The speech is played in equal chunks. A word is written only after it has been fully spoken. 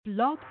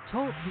Blog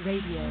Talk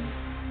Radio.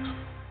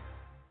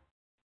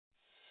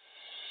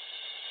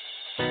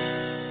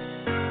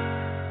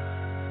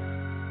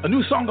 A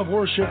new song of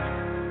worship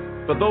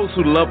for those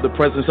who love the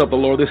presence of the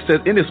Lord. It says,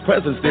 in his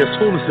presence there's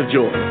fullness of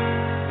joy.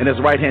 In his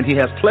right hand he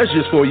has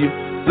pleasures for you.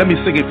 Let me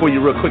sing it for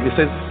you real quick. It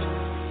says,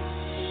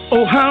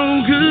 oh,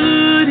 how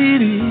good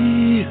it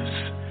is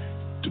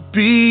to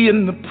be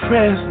in the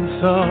presence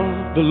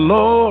of the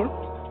Lord.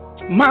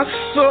 My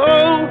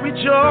soul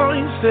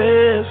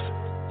rejoices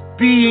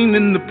being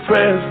in the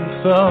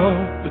presence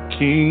of the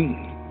King.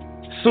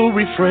 So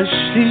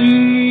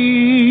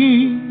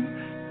refreshing,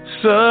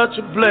 such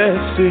a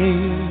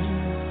blessing.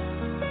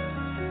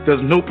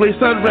 There's no place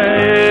I'd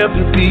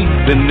rather be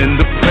than in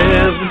the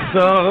presence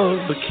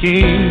of the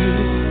King.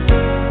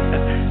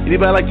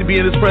 Anybody like to be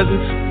in his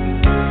presence?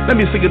 Let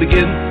me sing it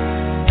again.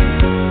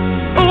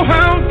 Oh,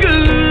 how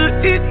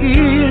good it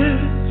is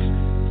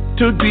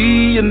to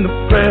be in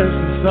the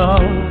presence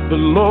of the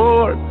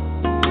Lord.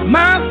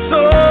 My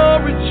soul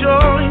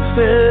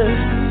rejoices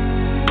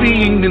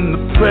being in the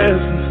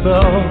presence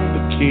of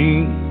the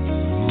King.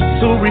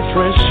 So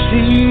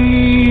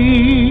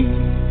refreshing,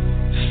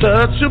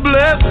 such a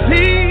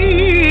blessing.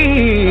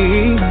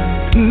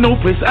 No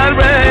place I'd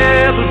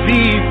rather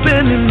be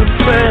than in the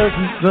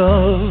presence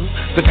of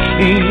the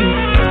King.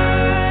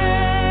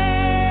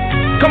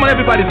 Come on,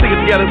 everybody, sing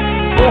it together.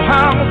 Oh,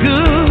 how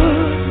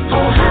good.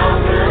 Oh,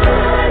 how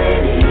good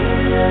it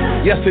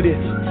is. Yes, it is.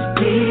 To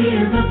be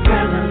in the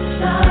presence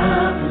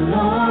of the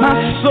Lord. My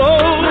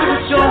soul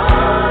rejoices.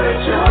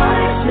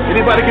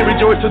 Anybody can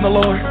rejoice in the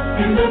Lord.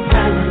 In the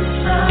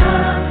presence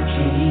of the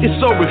King. It's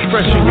so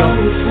refreshing, y'all.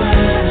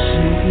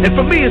 And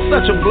for me, it's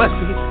such a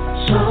blessing.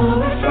 So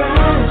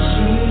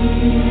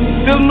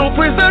refreshing. There's no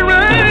place I'd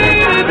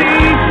rather be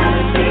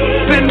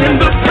than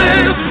in the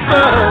presence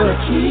of the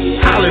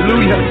King.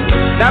 Hallelujah.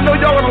 Now, I know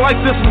y'all gonna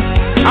like this one.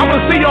 I want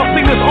to see y'all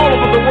sing this all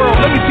over the world.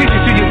 Let me teach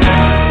it to you.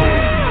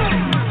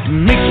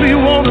 Makes me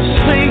want to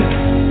sing,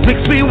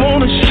 makes me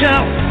want to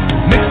shout,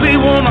 makes me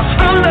want to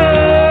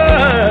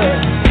holler.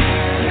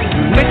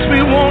 Makes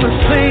me want to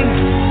sing,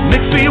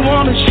 makes me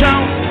want to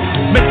shout,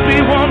 makes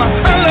me want to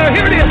holler.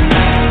 Here it is.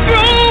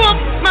 Throw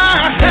up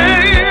my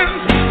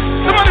hands.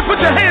 Somebody put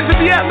your hands in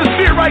the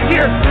atmosphere right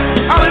here.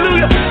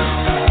 Hallelujah.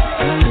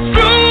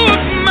 Throw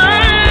up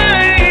my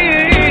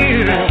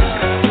hands.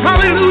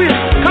 Hallelujah.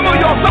 Come on,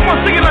 y'all.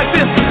 Someone sing it like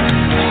this.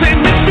 Say,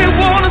 makes me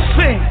want to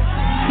sing.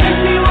 Makes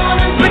me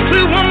wanna. Makes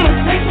me wanna.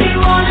 Makes me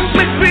wanna.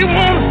 Makes me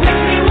wanna. Makes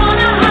me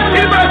wanna.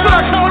 Anybody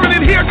start coloring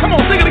in here? Come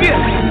on, sing it again.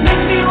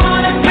 Makes me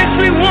wanna. Makes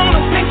me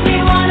wanna. Makes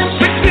me wanna.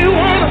 Makes me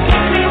wanna.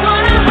 Makes me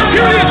wanna.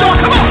 Here it is, y'all.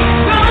 Come on.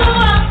 Throw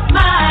up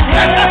my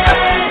hands.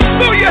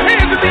 Throw your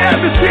hands in the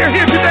atmosphere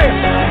here today.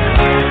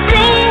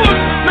 Throw up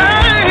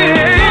my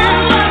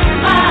hands.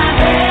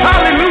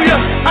 Hallelujah.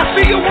 I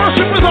see your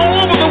worshipers all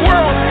over the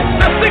world.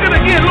 Now sing it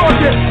again, Lord.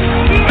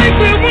 Make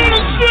me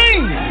wanna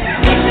sing.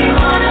 Makes me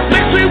wanna.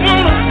 Makes me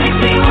wanna.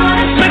 Makes me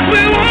wanna. Makes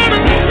me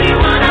wanna. Makes me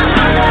wanna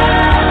holler.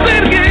 Say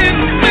it again.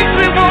 Makes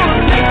me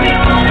wanna. Makes me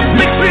wanna.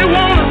 Makes me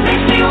wanna.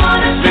 Makes me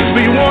wanna. Makes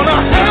me wanna.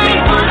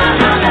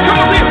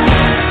 Come on, sing it.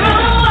 Throw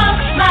up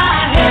my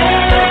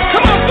hands.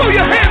 Come on, throw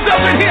your hands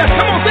up in here.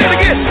 Come on, say it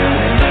again.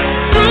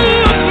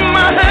 Throw up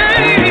my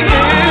hands.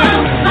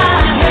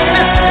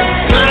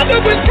 Father,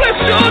 we bless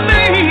your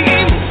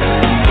name.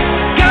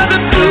 Gotta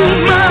do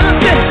my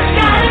best.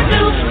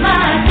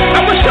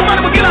 I wish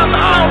somebody would get out the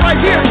aisle right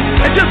here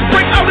and just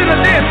break out in a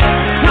dance.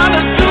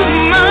 Gotta do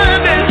my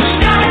best.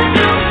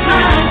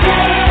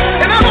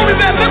 And not only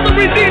that, let the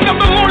redeemed of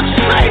the Lord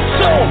say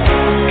so.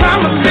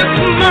 Gotta lift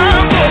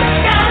my voice.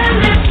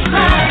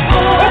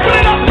 Open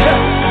it up.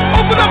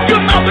 Open up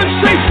your mouth and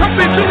say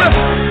something to him.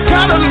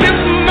 Gotta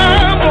lift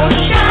my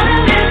voice.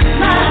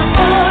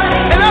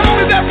 And not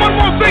only that, one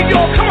more thing,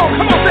 y'all. Come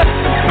on, say.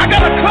 I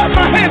gotta clap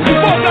my hands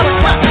before I gotta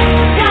clap.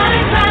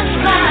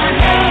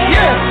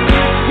 Yeah.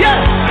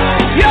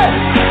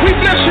 We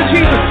bless you,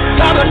 Jesus.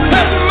 Gotta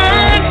clap my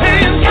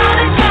hands.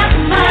 Gotta clap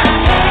my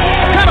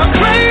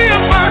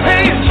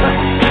hands.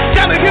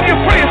 Gotta give you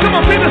praise. Come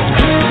on, say this.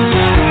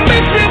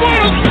 Makes me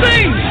wanna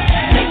sing.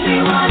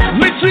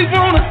 Makes me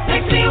wanna.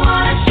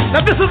 Now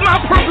this is my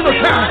personal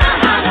time.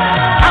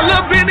 I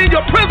love being in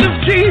your presence,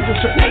 Jesus.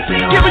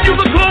 Giving you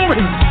the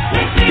glory.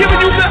 Giving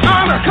you the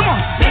honor. Come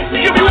on.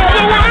 Give you all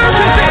the words.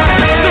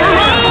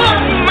 Throw up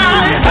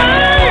my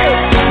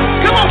hands.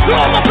 Come on,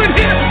 throw them up in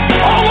here.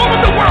 All over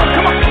the world.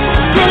 Come on.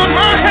 Throw up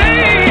my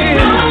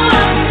hands.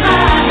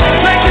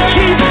 Thank you,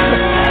 Jesus.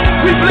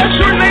 We bless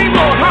your name,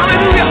 Lord.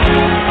 Hallelujah.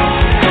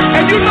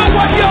 And you know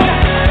what, y'all?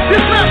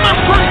 This is not my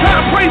first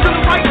time praising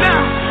him right now.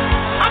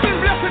 I've been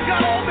blessing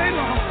God all day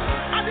long.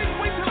 I didn't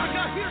wait till I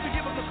got here to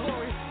give him the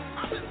glory.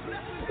 I've been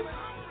blessing him and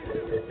honoring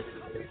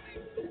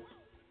him.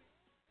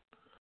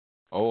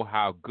 Oh,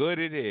 how good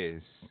it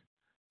is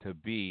to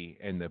be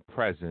in the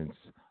presence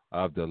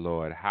of the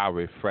Lord. How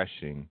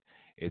refreshing.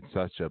 It's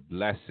such a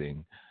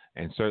blessing.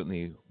 And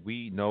certainly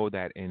we know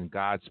that in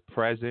God's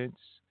presence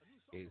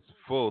is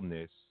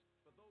fullness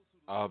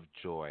of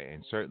joy.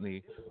 And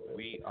certainly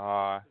we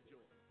are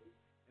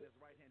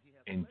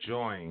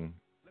enjoying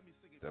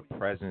the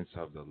presence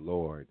of the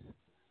Lord.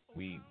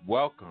 We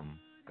welcome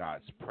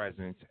God's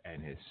presence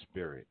and His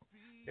Spirit.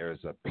 There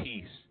is a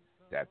peace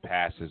that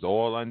passes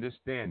all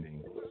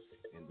understanding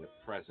in the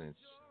presence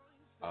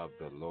of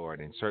the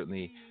Lord. And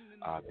certainly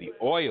the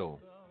oil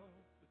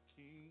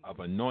of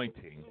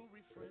anointing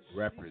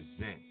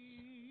represents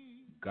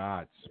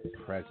God's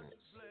presence.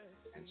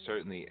 And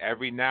certainly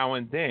every now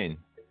and then,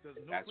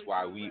 that's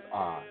why we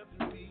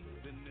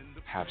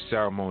have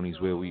ceremonies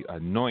where we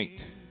anoint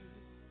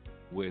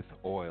with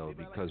oil,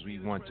 because we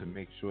want to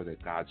make sure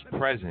that God's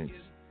presence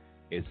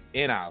is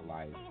in our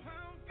life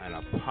and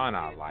upon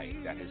our life,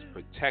 that His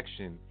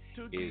protection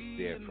is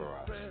there for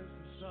us.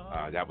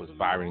 That was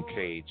Byron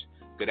Cage.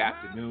 Good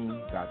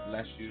afternoon. God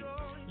bless you.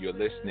 You're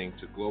listening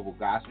to Global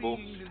Gospel.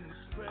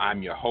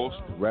 I'm your host,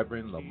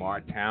 Reverend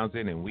LeMarr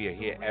Townsend, and we are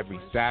here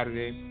every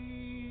Saturday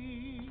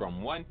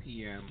from 1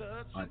 p.m.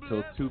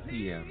 until 2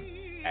 p.m.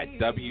 at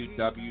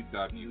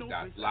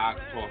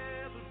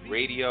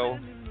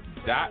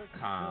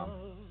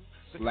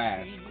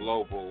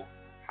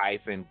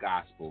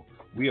www.blogtalkradio.com/global-gospel.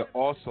 We are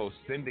also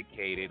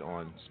syndicated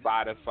on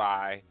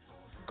Spotify,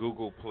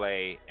 Google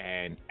Play,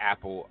 and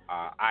Apple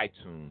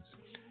iTunes.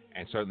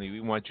 And certainly we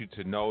want you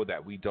to know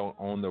that we don't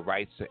own the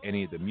rights to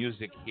any of the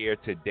music here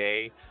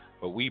today,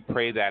 but we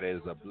pray that it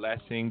is a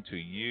blessing to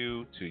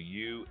you,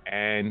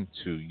 and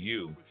to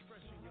you.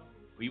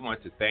 We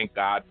want to thank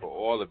God for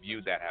all of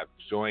you that have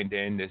joined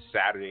in this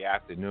Saturday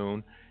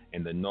afternoon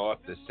in the north,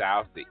 the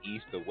south, the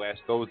east, the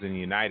west, those in the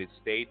United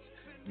States,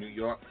 New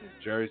York, New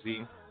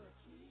Jersey,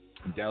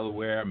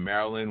 Delaware,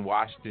 Maryland,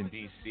 Washington,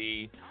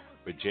 D.C.,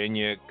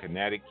 Virginia,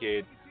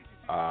 Connecticut,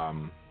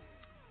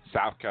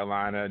 South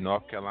Carolina,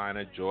 North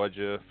Carolina,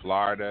 Georgia,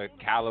 Florida,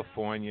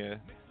 California,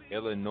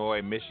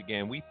 Illinois,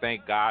 Michigan. We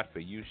thank God for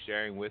you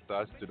sharing with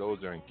us. To those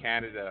who are in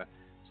Canada,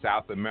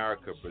 South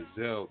America,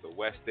 Brazil, the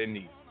West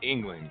Indies,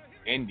 England,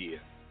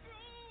 India,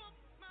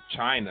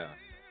 China,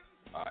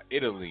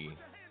 Italy,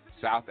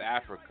 South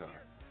Africa,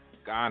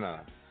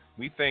 Ghana.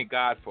 We thank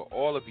God for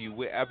all of you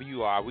wherever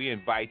you are. We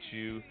invite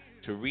you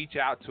to reach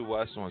out to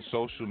us on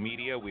social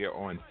media. We are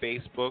on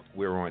Facebook,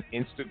 we're on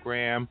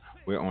Instagram,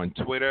 we're on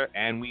Twitter,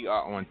 and we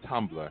are on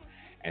Tumblr.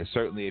 And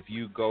certainly if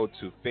you go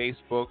to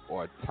Facebook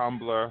or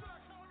Tumblr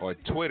or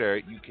Twitter,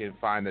 you can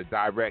find a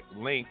direct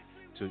link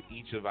to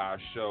each of our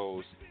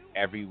shows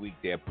every week.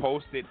 They're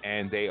posted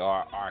and they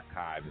are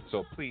archived.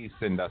 So please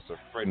send us a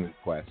friend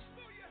request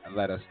and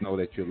let us know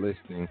that you're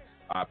listening.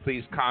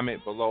 Please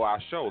comment below our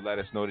show. Let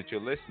us know that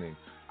you're listening.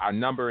 Our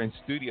number in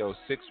studio,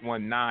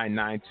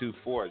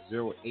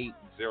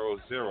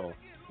 619-924-0800.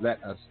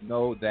 Let us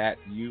know that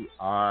you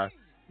are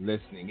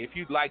listening. If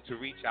you'd like to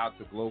reach out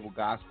to Global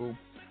Gospel,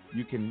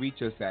 you can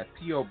reach us at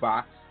P.O.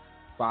 Box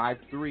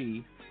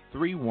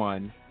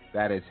 5331.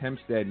 That is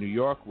Hempstead, New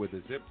York, where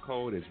the zip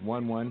code is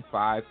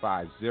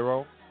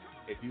 11550.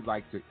 If you'd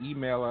like to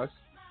email us,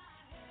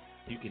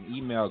 you can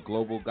email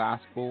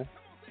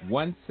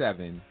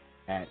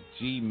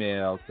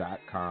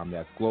globalgospel17@gmail.com.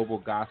 That's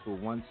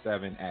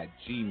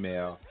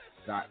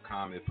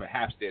globalgospel17@gmail.com. If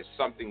perhaps there's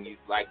something you'd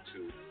like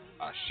to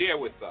share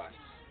with us,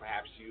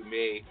 perhaps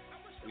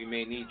we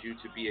may need you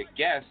to be a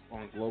guest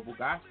on Global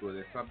Gospel.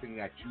 There's something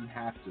that you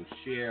have to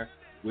share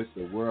with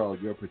the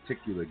world, your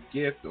particular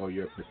gift or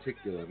your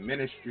particular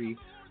ministry.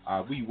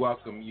 We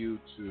welcome you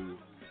to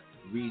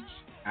reach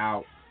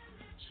out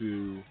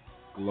to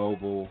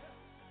Global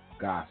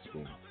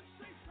Gospel.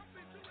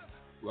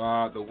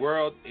 The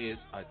world is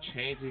a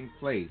changing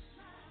place,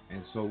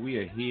 and so we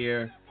are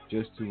here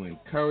just to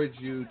encourage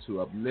you,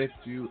 to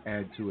uplift you,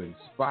 and to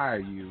inspire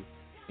you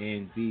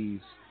in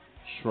these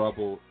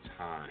troubled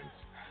times.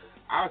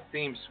 Our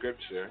theme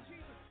scripture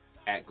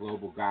at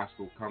Global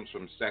Gospel comes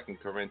from 2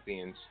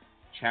 Corinthians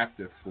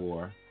chapter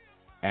 4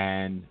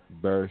 and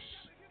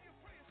verse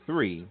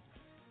 3,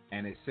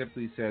 and it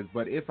simply says,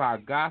 "But if our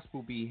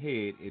gospel be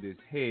hid, it is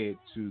hid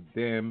to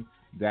them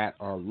that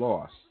are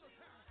lost,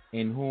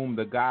 in whom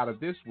the God of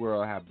this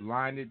world hath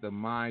blinded the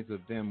minds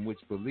of them which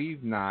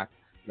believe not,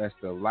 lest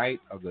the light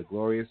of the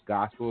glorious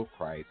gospel of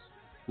Christ,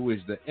 who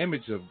is the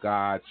image of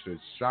God, should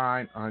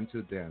shine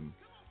unto them.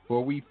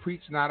 For we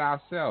preach not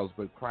ourselves,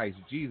 but Christ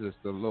Jesus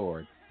the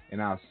Lord,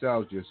 and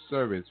ourselves your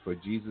servants for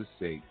Jesus'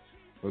 sake.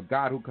 For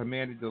God, who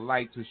commanded the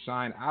light to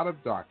shine out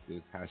of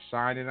darkness, has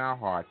shined in our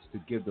hearts to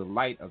give the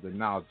light of the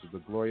knowledge of the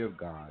glory of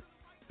God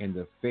in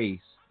the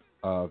face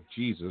of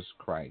Jesus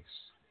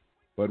Christ.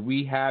 But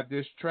we have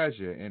this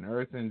treasure in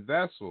earthen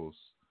vessels,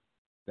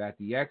 that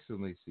the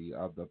excellency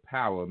of the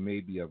power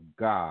may be of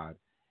God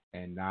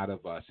and not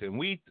of us." And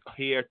we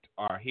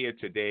are here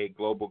today,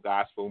 Global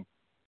Gospel,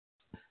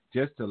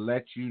 just to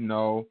let you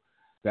know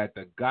that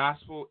the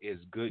gospel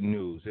is good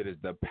news. It is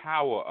the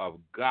power of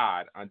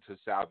God unto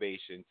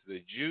salvation to the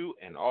Jew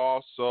and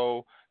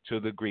also to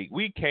the Greek.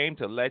 We came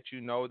to let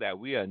you know that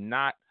we are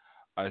not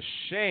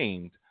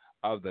ashamed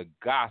of the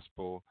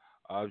gospel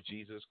of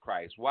Jesus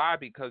Christ. Why?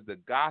 Because the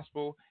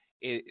gospel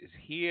is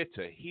here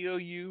to heal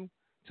you,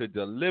 to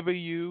deliver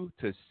you,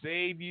 to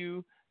save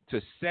you, to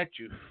set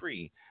you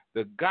free.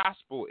 The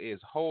gospel is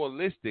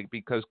holistic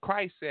because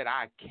Christ said,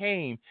 I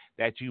came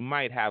that you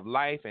might have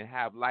life and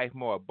have life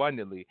more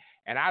abundantly.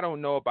 And I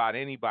don't know about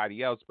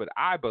anybody else, but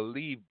I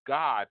believe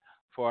God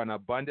for an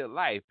abundant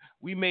life.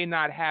 We may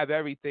not have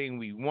everything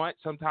we want.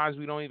 Sometimes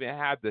we don't even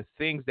have the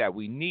things that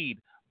we need,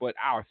 but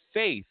our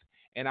faith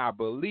and our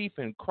belief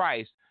in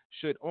Christ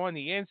should, on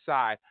the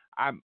inside,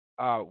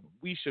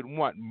 we should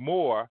want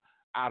more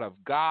out of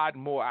God,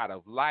 more out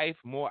of life,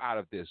 more out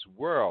of this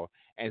world.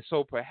 And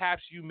so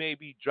perhaps you may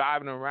be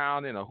driving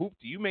around in a hoopty.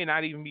 You may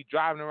not even be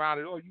driving around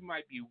at all. You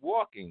might be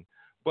walking.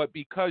 But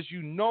because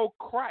you know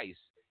Christ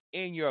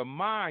in your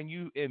mind,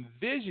 you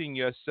envision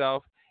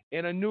yourself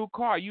in a new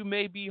car. You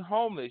may be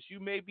homeless. You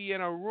may be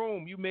in a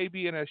room. You may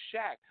be in a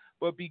shack.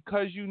 But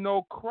because you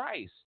know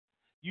Christ,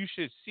 you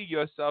should see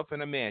yourself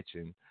in a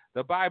mansion.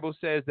 The Bible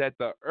says that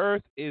the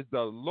earth is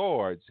the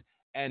Lord's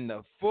and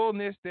the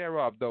fullness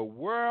thereof, the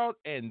world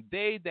and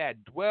they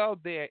that dwell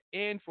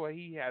therein, for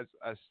he has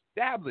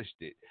established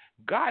it.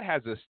 God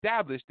has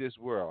established this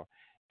world,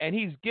 and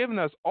he's given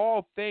us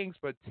all things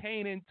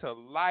pertaining to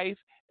life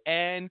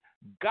and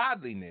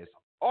godliness.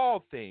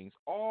 All things,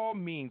 all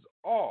means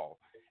all,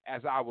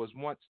 as I was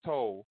once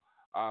told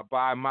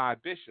by my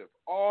bishop.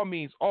 All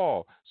means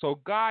all.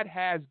 So God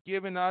has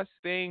given us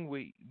things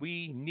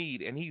we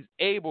need, and he's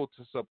able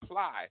to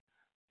supply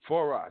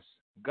for us.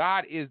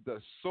 God is the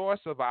source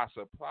of our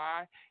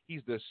supply.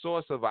 He's the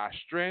source of our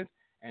strength.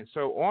 And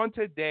so on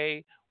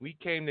today, we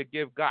came to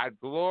give God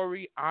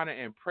glory, honor,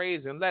 and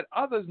praise, and let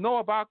others know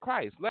about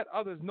Christ. Let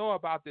others know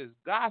about this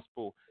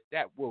gospel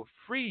that will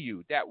free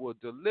you, that will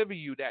deliver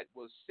you, that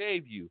will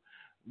save you.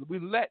 We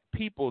let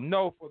people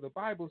know, for the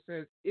Bible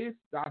says, if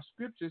our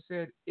scripture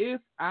said,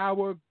 if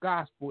our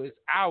gospel is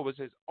ours,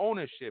 it's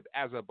ownership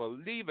as a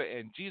believer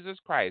in Jesus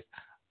Christ,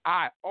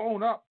 I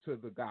own up to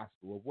the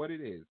gospel of what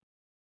it is.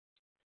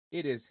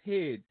 It is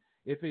hid.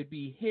 If it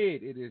be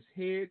hid, it is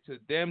hid to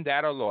them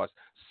that are lost.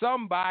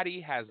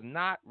 Somebody has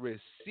not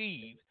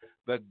received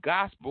the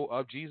gospel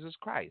of Jesus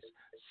Christ.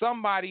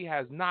 Somebody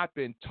has not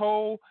been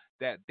told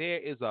that there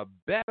is a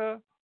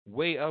better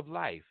way of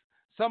life.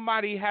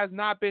 Somebody has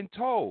not been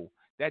told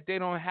that they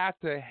don't have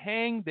to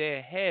hang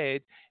their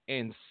head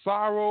in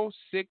sorrow,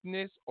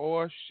 sickness,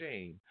 or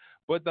shame.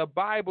 But the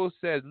Bible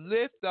says,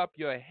 lift up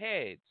your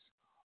heads,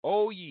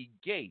 O ye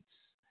gates,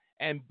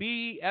 and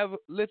be ever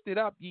lifted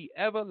up, ye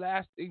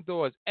everlasting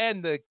doors,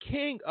 and the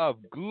King of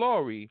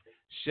glory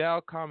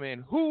shall come in.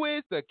 Who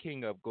is the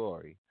King of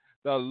glory?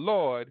 The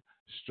Lord,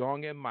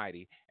 strong and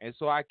mighty. And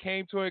so I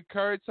came to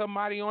encourage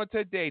somebody on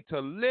today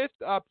to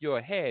lift up your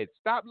head.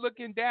 Stop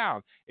looking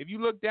down. If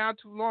you look down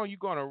too long, you're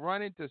going to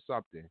run into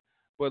something.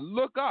 But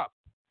look up,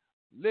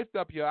 lift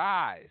up your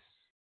eyes,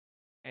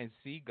 and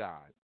see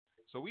God.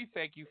 So we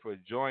thank you for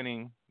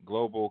joining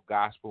Global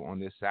Gospel on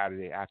this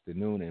Saturday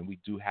afternoon, and we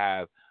do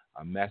have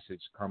a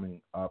message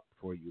coming up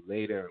for you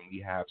later, and we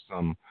have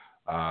some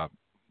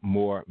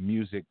more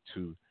music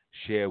to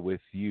share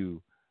with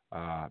you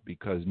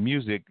because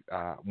music,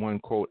 one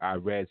quote I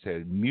read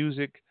said,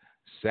 music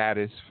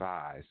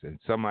satisfies, and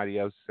somebody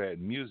else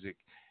said music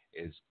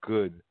is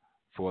good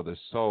for the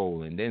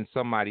soul, and then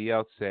somebody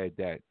else said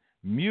that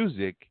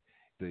music,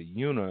 the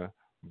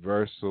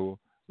universal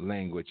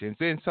language, and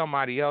then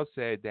somebody else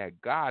said that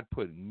God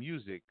put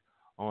music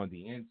on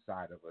the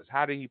inside of us.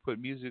 How did he put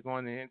music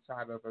on the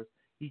inside of us?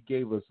 He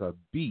gave us a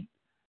beat,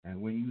 and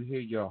when you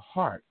hear your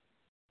heart,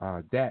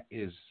 that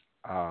is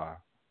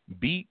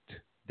beat,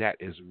 that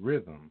is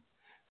rhythm,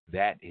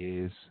 that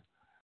is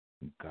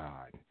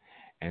God.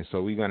 And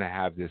so we're going to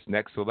have this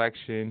next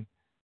selection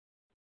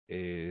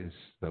is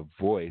the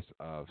voice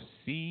of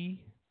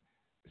C.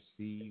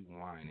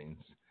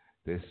 Winans.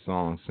 This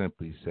song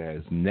simply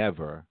says,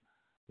 never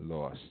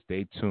lost.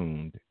 Stay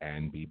tuned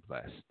and be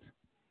blessed.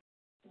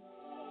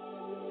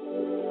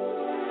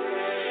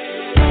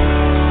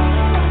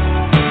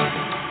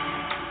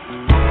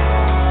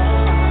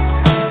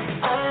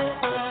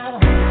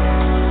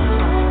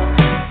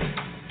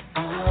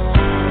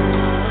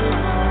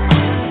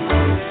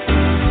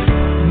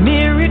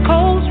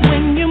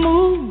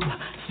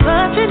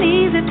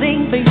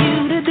 Thing for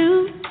you to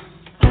do.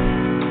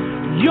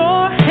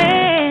 Your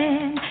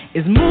hand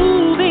is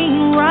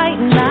moving right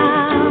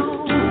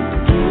now.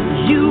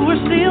 You are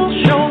still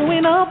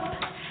showing up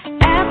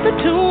at the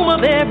tomb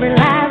of every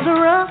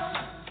Lazarus.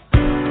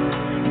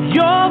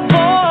 Your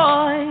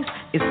voice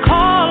is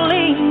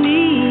calling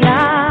me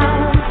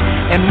out,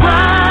 and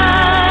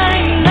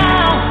right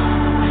now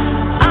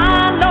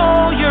I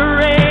know you're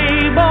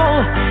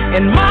able,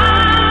 and my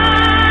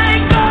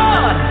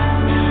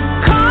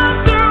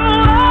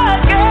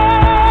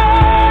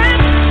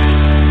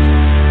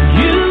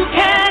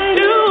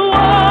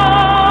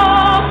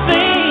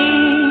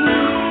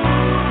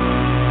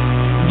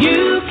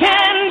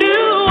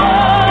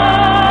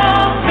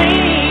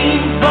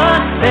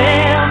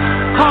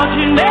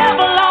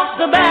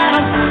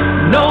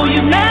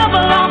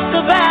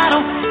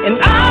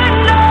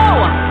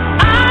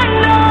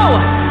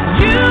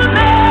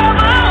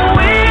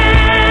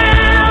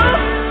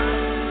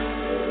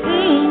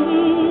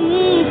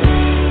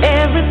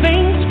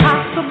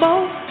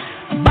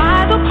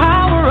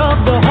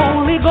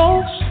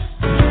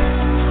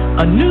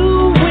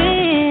new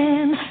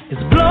wind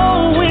is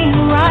blowing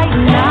right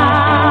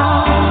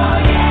now,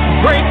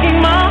 breaking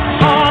my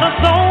heart of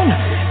stone,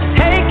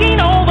 taking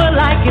over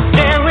like it's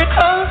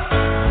Jericho,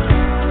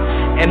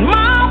 and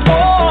my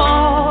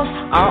walls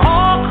are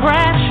all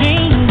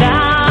crashing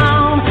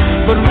down.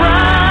 But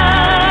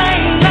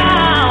right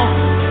now,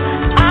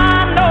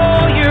 I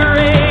know you're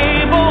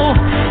able,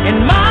 and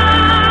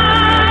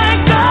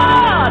my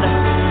God,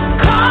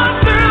 come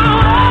through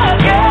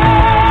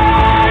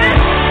again.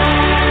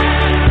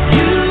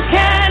 You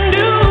can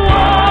do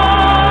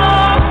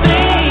all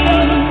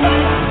things.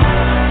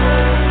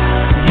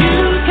 You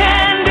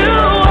can do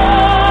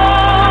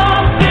all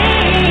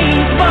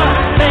things but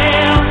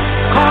fail.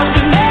 'Cause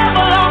you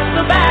never lost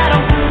the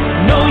battle.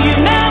 No, you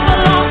never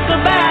lost the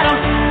battle.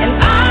 And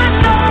I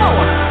know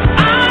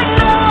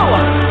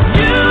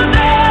you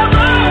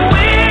never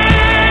will.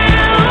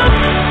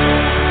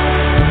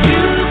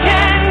 You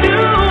can do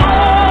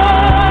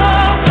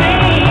all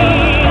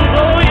things.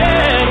 Oh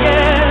yeah,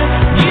 yeah.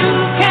 You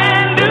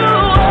can do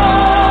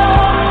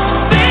all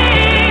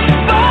things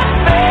but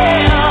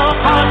fail.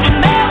 'Cause you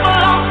never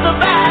lost the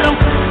battle.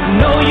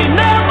 No, you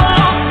never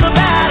lost the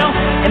battle.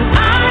 And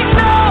I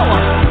know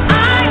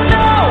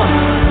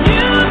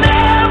you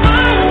never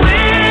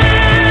will.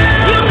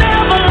 You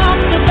never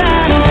lost the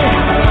battle.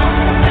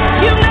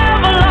 You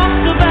never lost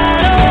the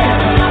battle.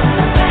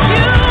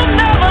 You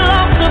never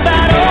lost the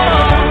battle.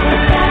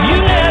 You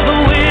never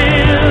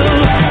will.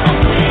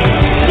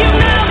 You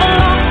never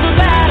lost the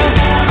battle.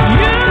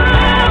 You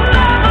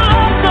never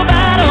lost the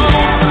battle.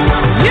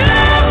 You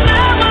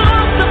never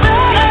lost the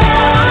battle.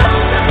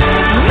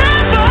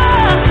 Never.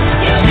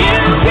 You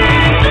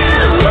can do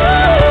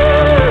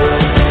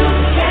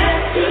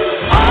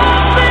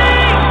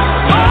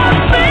all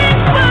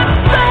things but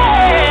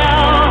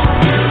fail.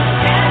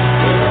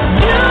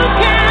 You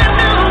can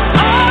do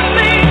all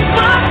things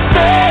but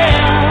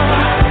fail.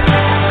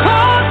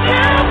 'Cause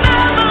you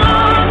never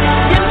lost.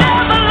 You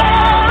never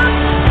lost.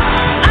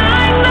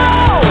 I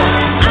know.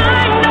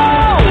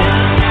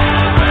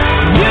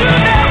 You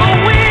never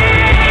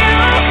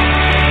will.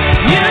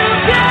 You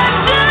can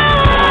do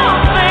all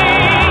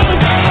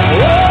things.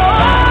 Oh,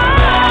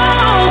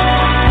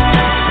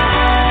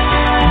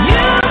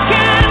 you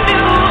can do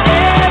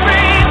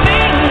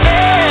everything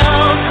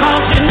else.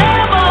 'Cause you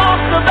never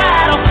lost the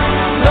battle.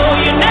 No,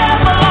 you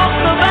never lost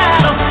the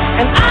battle.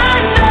 And I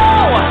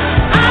know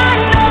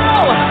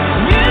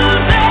you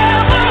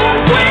never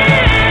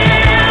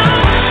will.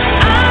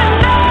 I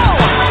know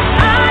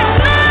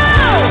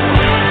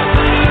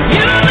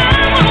you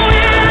never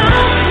will.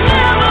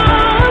 Never.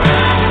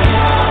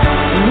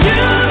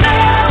 You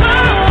never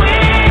will.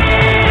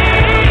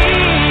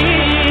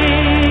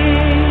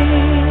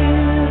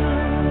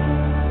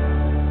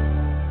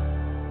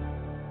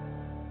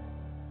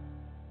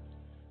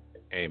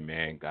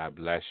 Amen. God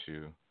bless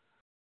you.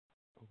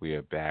 We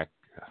are back.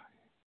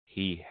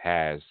 He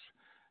has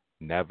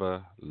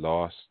never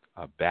lost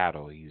a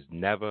battle. He's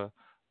never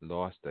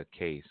lost a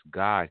case.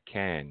 God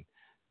can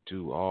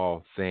do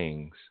all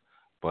things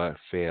but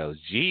fail.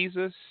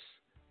 Jesus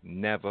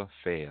never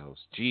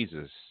fails.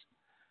 Jesus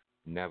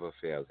never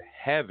fails.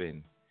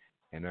 Heaven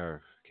and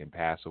earth can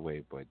pass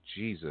away, but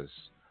Jesus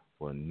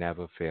will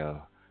never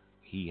fail.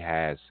 He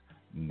has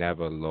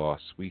never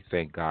lost. We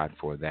thank God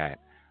for that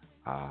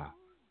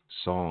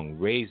song,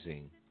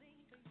 raising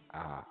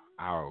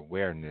our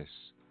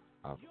awareness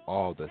of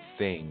all the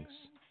things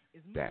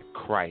that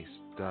Christ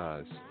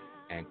does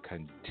and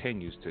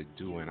continues to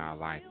do in our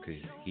life,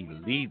 because he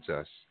leads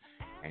us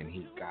and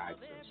he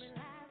guides us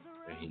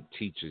and he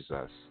teaches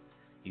us.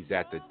 He's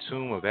at the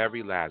tomb of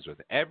every Lazarus.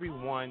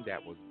 Everyone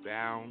that was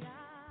bound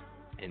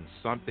in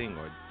something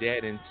or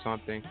dead in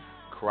something,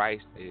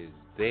 Christ is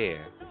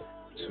there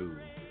to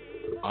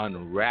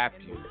unwrap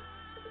you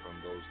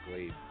from those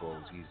grave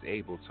clothes. He's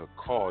able to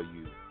call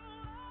you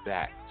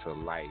back to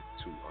life,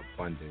 to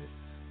abundant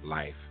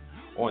life.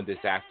 On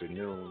this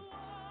afternoon,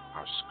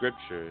 our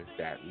scripture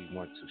that we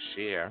want to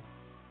share,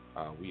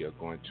 we are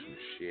going to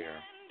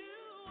share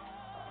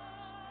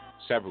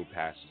several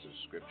passages of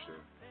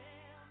scripture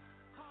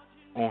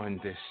on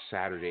this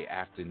Saturday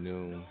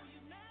afternoon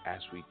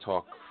as we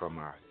talk from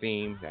our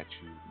theme that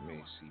you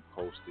may see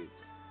posted.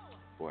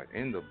 But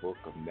in the book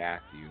of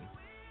Mathew,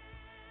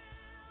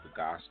 the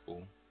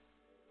gospel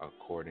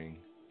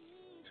according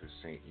to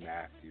St.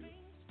 Matthew,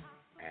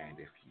 and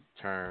if you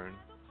turn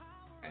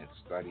and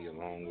study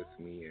along with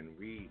me and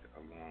read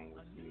along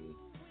with me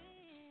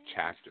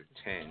chapter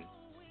 10,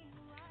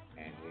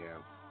 and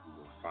here you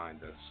will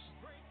find us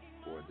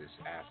for this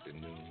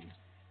afternoon,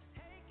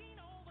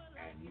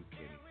 and you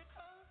can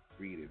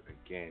read it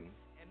again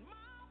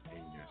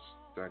in your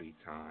study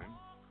time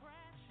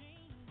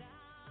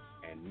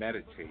and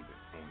meditate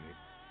on it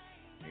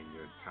in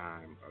your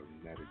time of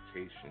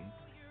meditation.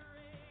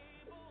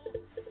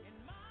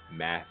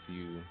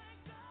 Matthew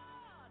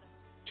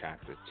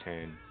chapter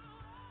 10,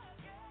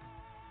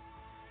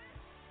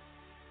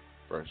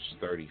 verse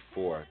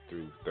 34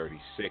 through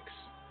 36.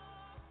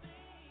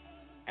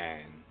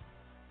 And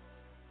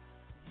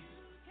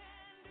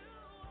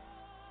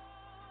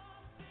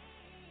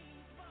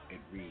it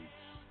reads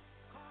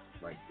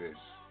like this.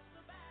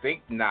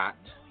 Think not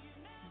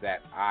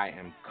that I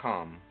am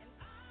come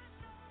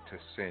to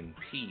send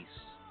peace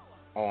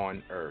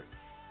on earth.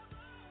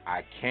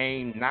 I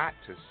came not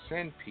to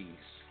send peace,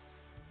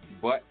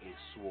 but a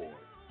sword.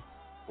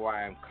 For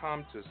I am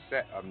come to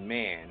set a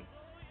man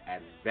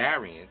at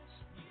variance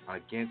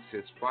against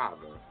his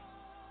father,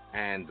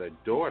 and the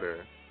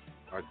daughter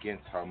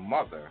against her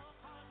mother,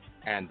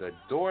 and the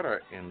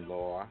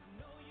daughter-in-law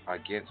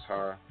against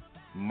her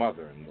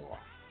mother-in-law.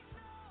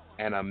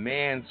 And a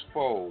man's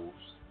foes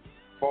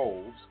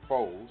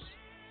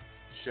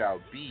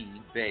shall be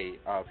they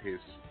of his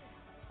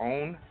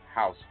own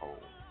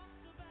household.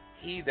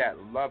 He that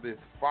loveth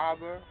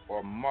father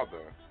or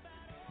mother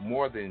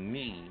more than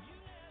me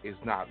is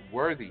not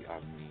worthy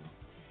of me,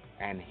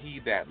 and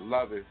he that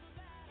loveth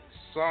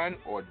son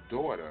or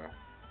daughter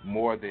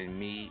more than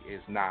me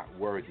is not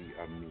worthy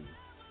of me.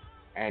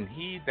 And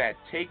he that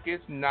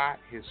taketh not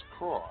his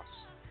cross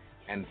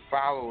and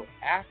follow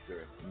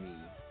after me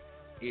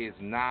is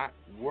not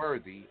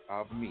worthy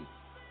of me.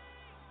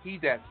 He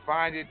that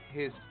findeth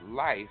his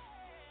life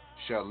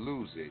shall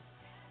lose it,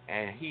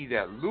 and he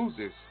that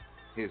loseth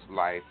his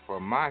life for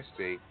my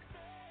sake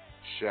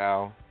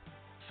shall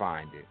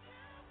find it.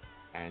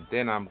 And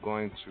then I'm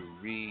going to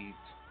read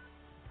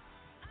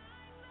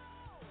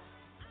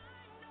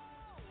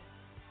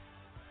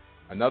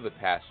another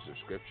passage of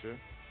scripture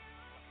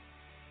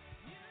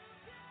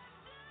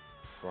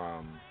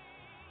from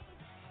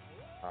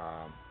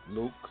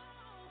Luke,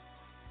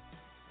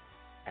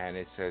 and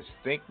it says,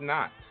 think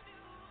not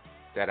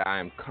that I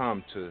am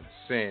come to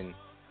send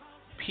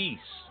peace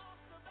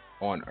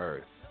on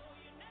earth.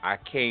 I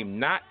came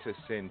not to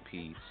send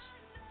peace,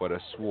 but a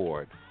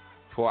sword.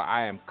 For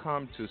I am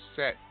come to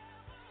set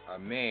a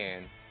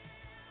man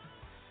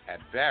at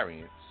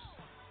variance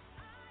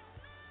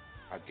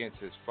against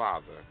his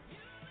father,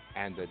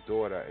 and the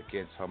daughter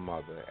against her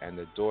mother, and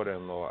the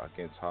daughter-in-law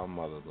against her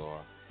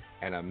mother-in-law,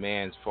 and a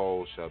man's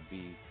foe shall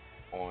be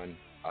on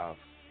of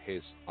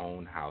his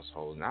own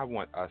household. And I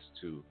want us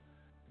to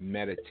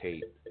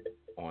meditate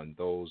on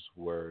those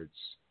words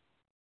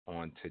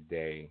on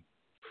today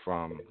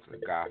from the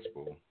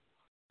gospel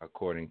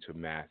according to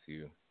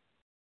Mathew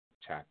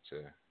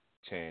chapter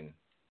 10,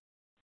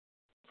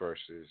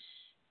 verses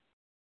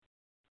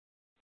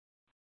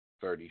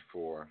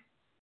 34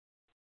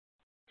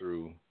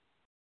 through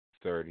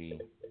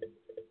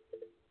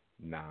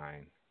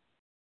 39.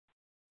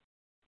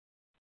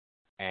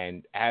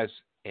 And as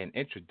an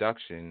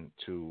introduction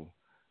to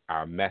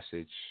our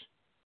message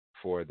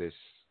for this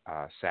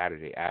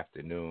Saturday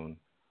afternoon,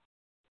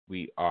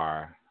 we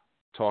are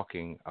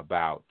talking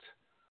about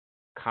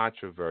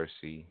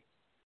controversy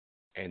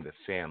in the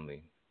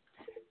family.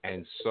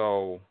 And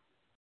so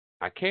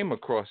I came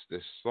across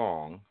this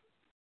song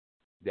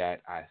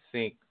that I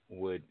think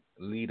would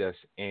lead us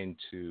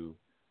into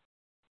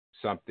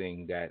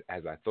something that,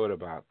 as I thought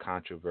about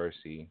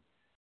controversy,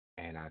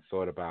 and I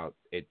thought about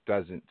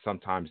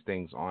sometimes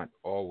things aren't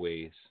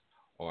always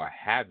or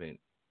haven't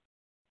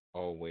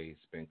always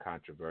been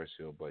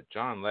controversial, but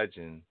John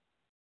Legend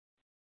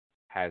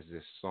has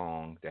this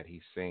song that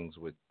he sings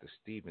with the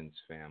Stevens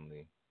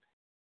family,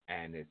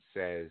 and it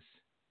says,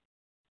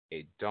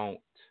 it don't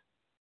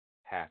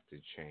have to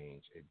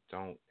change. It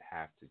don't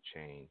have to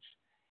change.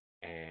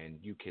 And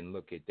you can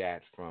look at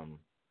that from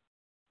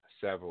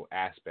several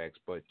aspects,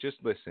 but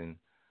just listen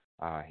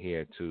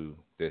here to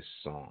this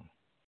song.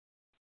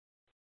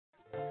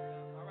 All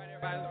right,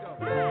 everybody, let's go.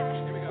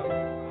 Here we go.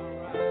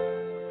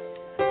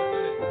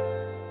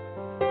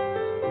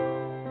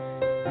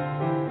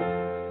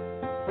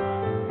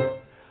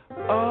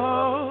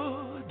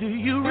 Oh, do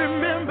you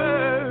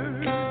remember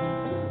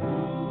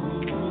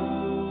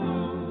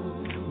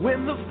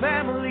when the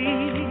family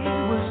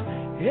was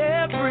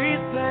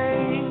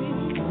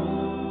everything?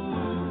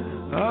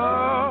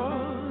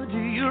 Oh, do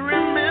you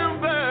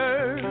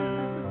remember?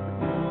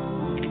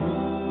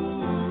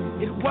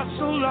 It was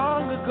so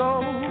long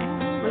ago,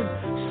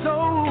 and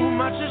so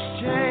much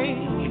has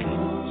changed.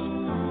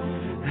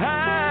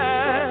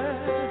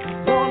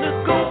 I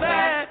wanna go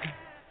back.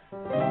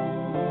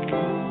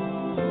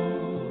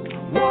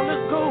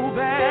 Wanna go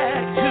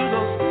back to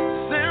those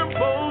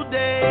simple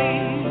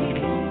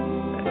days.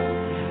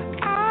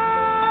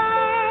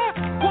 I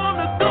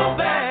wanna go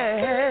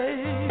back,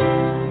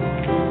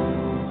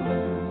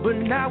 but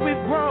now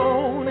we've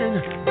grown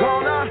and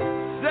gone our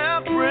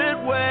separate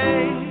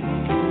ways.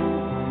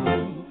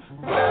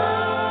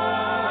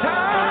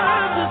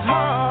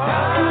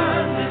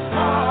 Times is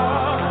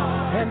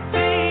hard, and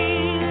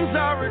things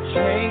are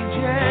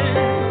a-changing.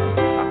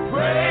 I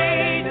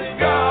pray to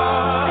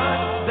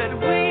God that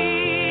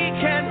we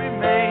can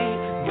remain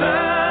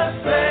the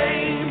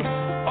same.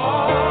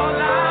 All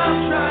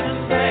I'm trying to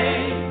say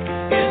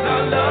is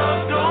our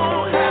love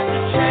don't have to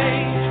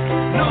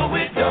change. No,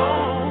 it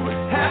don't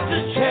have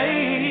to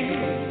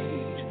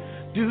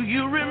change. Do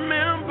you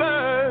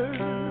remember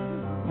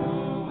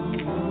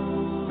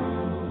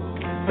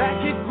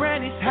back at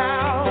Granny's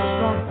house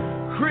on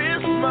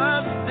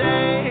Christmas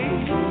Day?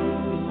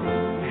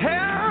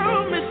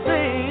 Help me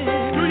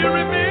sing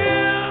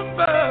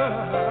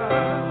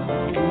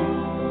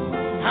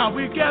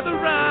gather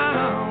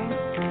round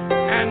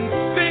and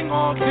sing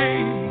all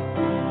day.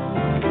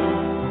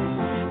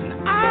 And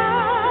I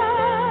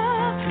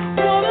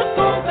wanna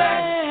go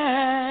back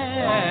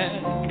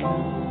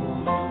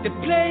to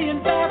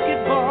playing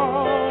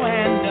basketball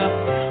and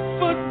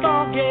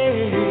football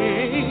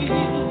games.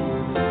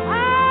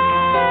 I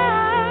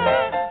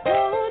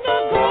wanna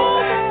go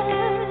back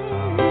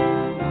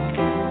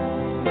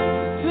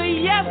to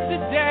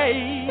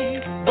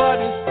yesterday, but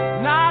it's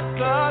not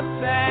the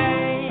same.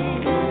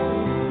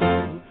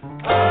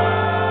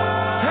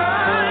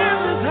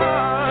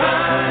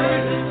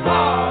 Times is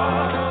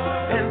hard,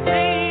 and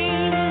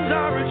things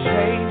are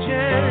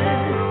a-changing.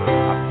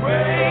 I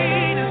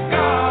pray to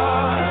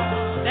God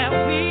that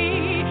we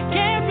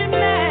can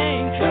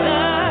remain the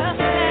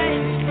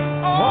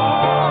same.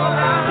 All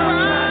I'm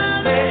trying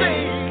to say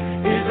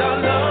is our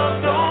love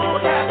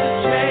don't have to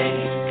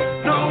change.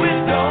 No, it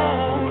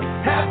don't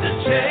have to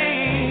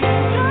change.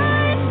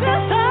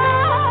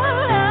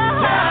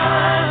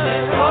 Times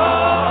is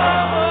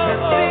hard,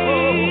 and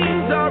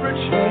things are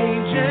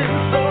a-changing.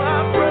 So I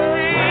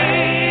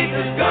pray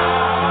to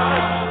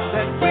God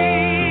that we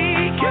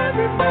can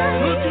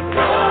remain the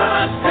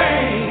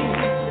same.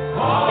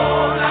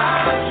 All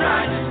I'm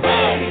trying to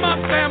say, my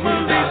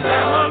family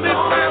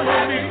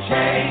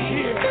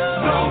change.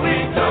 No, we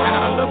don't. And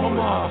I love them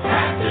all.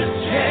 Have to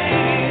change.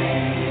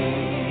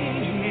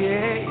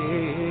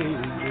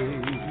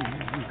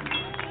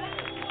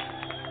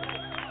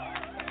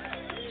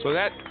 So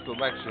that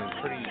selection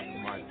pretty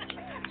much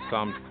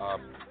sums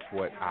up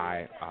what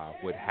I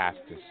would have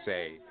to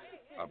say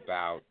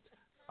about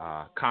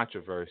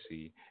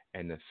controversy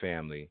and the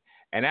family.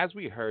 And as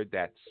we heard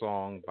that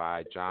song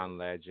by John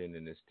Legend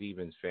and the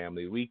Stevens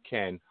family, we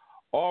can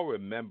all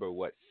remember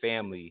what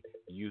family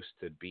used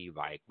to be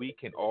like. We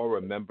can all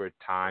remember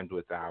times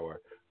with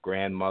our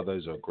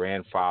grandmothers or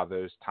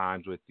grandfathers,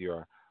 times with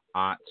your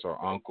aunts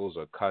or uncles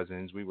or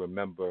cousins. We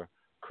remember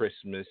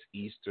Christmas,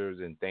 Easters,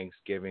 and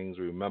Thanksgivings.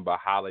 We remember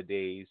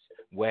holidays,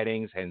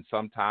 weddings, and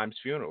sometimes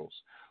funerals.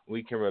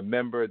 We can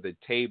remember the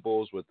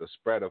tables with the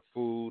spread of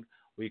food.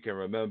 We can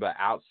remember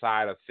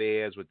outside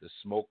affairs with the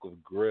smoke of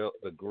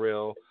the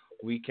grill.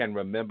 We can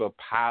remember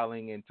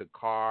piling into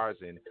cars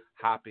and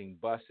hopping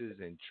buses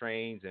and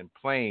trains and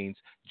planes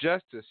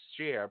just to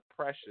share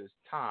precious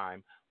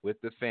time with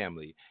the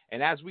family.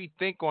 And as we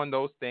think on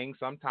those things,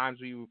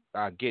 sometimes we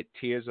get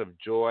tears of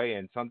joy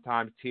and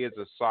sometimes tears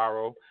of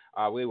sorrow.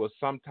 We will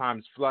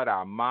sometimes flood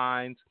our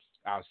minds,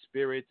 our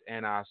spirits,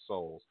 and our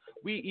souls.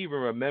 We even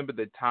remember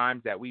the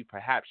times that we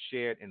perhaps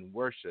shared in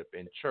worship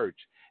in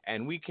church.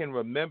 And we can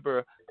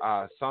remember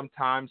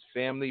sometimes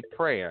family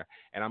prayer.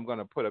 And I'm going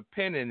to put a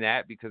pin in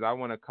that because I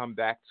want to come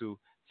back to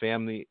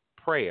family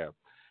prayer.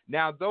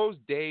 Now, those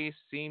days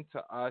seem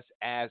to us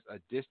as a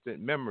distant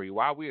memory.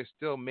 While we are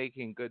still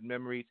making good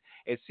memories,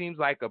 it seems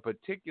like a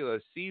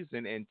particular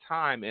season and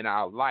time in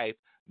our life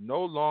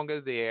no longer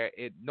there.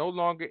 It no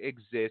longer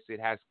exists. It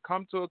has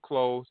come to a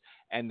close,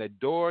 and the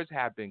doors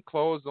have been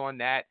closed on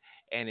that,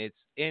 and it's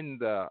in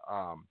the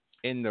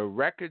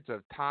records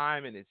of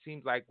time, and it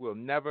seems like we'll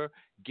never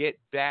get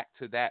back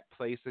to that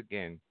place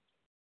again.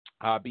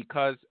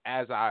 Because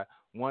as I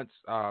once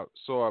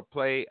saw a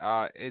play,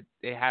 it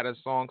had a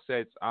song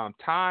says,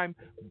 time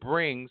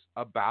brings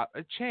about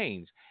a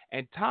change.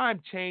 And time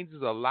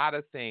changes a lot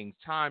of things.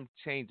 Time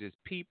changes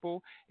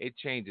people. It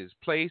changes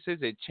places.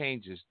 It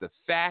changes the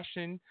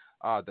fashion,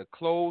 the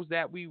clothes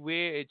that we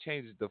wear. It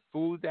changes the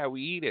food that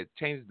we eat. It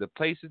changes the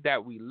places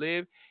that we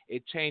live.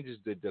 It changes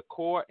the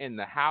decor in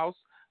the house.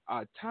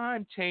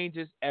 Time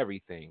changes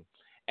everything.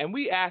 And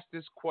we asked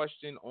this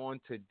question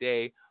on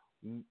today.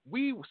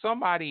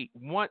 Somebody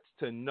wants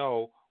to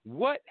know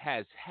what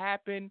has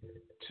happened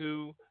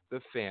to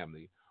the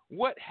family.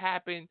 What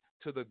happened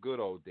to the good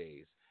old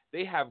days?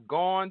 They have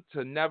gone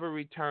to never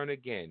return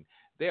again.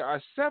 There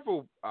are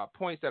several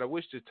points that I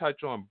wish to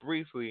touch on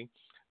briefly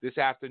this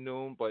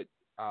afternoon, but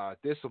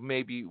this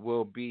maybe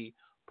will be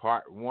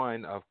part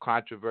one of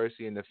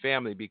controversy in the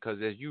family,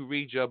 because as you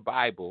read your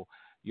Bible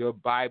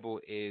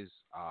is,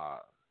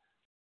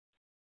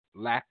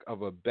 lack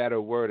of a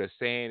better word of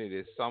saying it,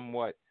 is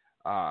somewhat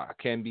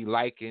can be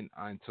likened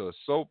unto a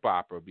soap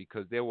opera,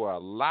 because there were a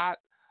lot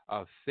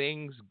of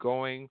things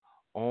going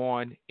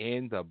on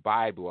in the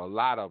Bible. A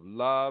lot of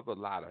love, a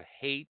lot of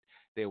hate.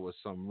 There was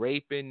some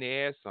rape in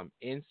there, some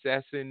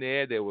incest in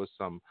there. There was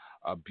some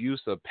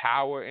abuse of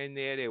power in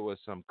there. There was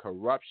some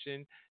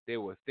corruption. There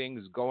were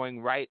things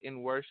going right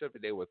in worship.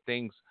 There were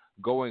things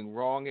going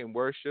wrong in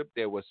worship.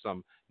 There was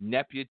some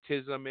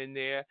nepotism in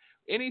there.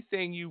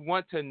 Anything you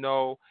want to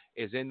know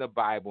is in the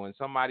Bible. And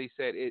somebody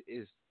said it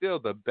is still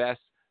the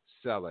best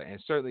seller.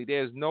 And certainly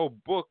there's no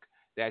book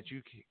that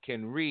you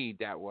can read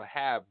that will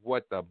have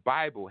what the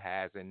Bible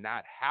has and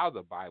not how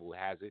the Bible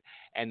has it.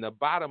 And the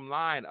bottom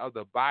line of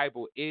the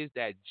Bible is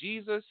that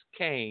Jesus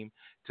came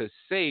to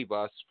save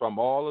us from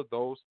all of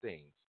those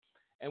things.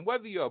 And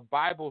whether you're a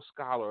Bible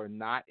scholar or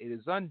not, it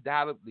is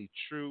undoubtedly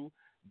true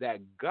that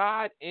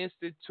God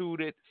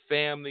instituted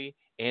family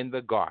in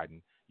the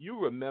garden. You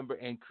remember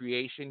in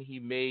creation, he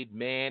made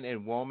man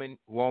and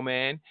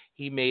woman.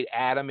 He made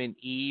Adam and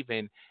Eve,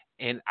 and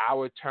in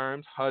our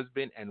terms,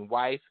 husband and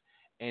wife.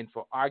 And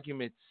for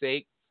argument's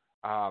sake,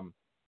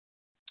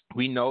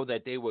 we know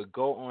that they would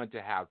go on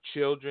to have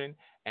children,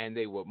 and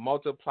they would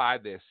multiply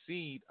their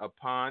seed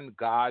upon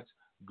God's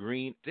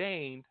green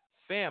ordained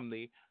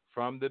family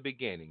from the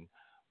beginning.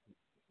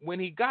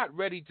 When he got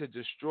ready to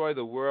destroy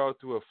the world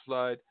through a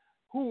flood,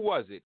 who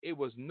was it? It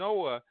was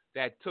Noah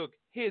that took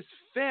his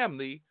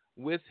family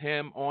with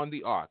him on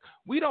the ark.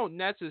 We don't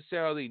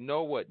necessarily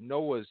know what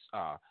Noah's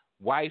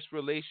wife's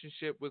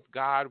relationship with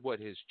God, what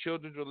his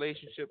children's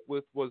relationship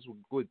was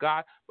with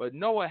God, but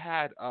Noah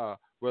had a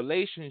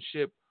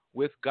relationship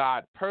with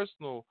God,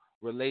 personal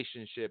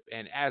relationship,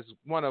 and as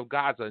one of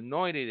God's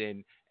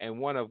anointed and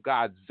one of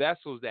God's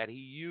vessels that he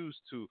used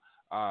to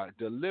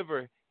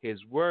deliver his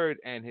word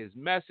and his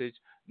message,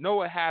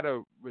 Noah had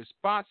a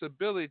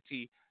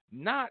responsibility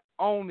not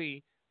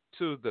only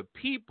to the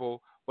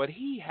people, but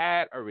he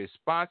had a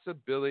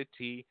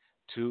responsibility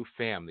to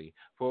family.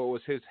 For it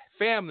was his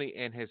family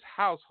and his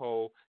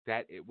household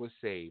that it was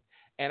saved.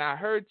 And I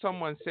heard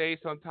someone say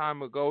some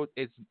time ago,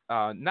 it's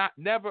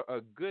never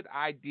a good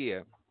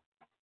idea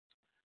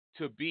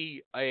to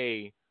be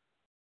a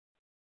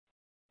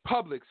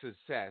public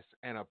success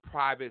and a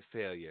private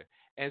failure.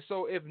 And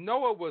so if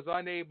Noah was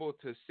unable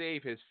to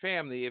save his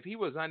family, if he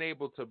was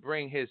unable to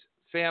bring his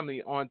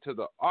family onto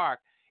the ark,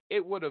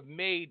 it would have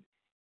made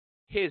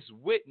his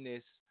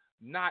witness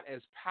not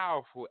as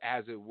powerful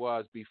as it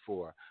was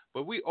before.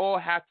 But we all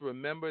have to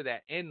remember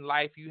that in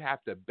life you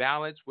have to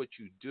balance what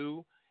you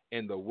do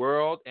in the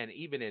world and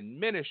even in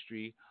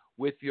ministry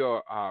with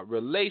your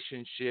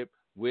relationship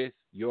with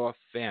your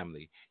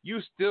family.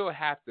 You still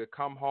have to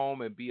come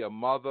home and be a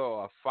mother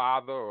or a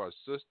father or a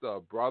sister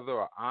or brother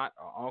or aunt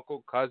or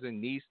uncle,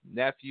 cousin, niece,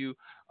 nephew,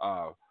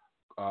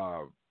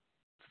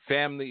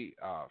 family,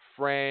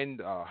 friend,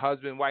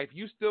 husband, wife.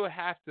 You still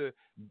have to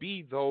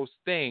be those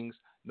things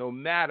no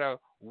matter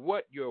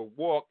what your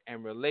walk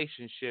and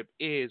relationship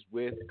is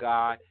with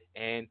God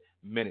and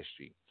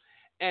ministry.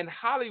 And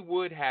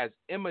Hollywood has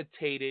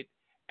imitated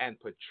and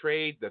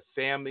portrayed the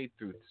family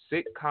through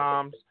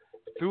sitcoms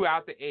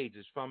throughout the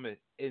ages from its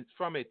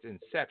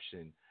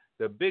inception.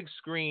 The big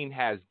screen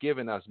has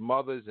given us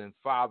mothers and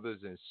fathers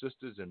and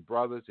sisters and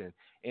brothers, and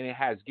it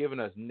has given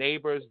us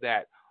neighbors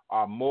that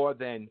are more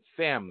than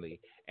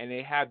family, and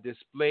they have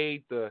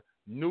displayed the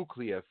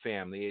nuclear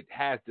family. It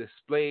has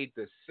displayed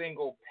the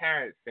single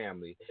parent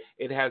family.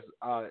 It has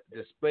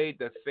displayed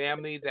the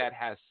family that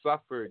has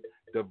suffered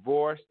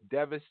divorce,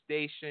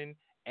 devastation,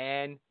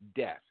 and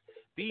death.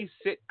 These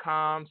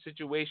sitcom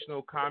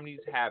situational comedies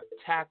have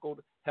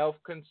tackled health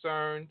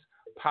concerns,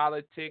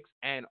 politics,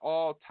 and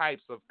all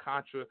types of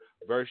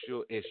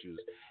controversial issues.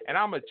 And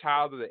I'm a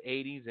child of the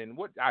 80s, and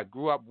I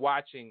grew up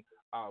watching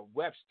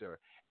Webster.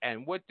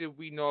 And what did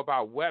we know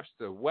about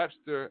Webster?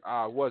 Webster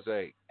was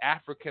an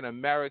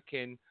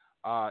African-American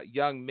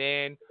young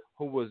man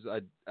who was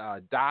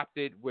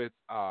adopted with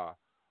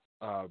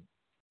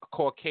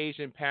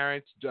Caucasian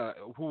parents,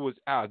 who was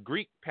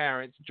Greek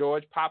parents,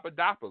 George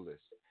Papadopoulos.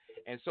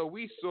 And so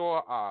we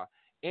saw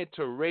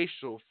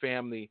interracial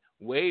family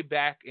way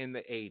back in the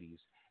 80s.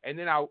 And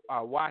then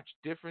I watched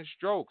Different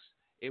Strokes.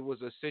 It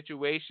was a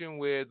situation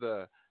where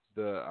the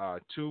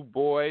two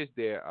boys,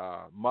 their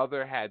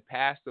mother had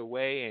passed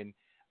away, and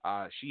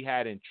she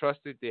had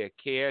entrusted their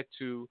care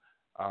to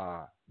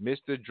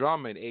Mr.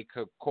 Drummond, a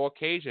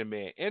Caucasian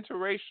man,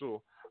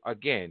 interracial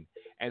again.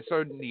 And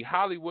certainly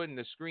Hollywood and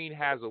the screen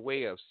has a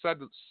way of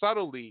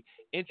subtly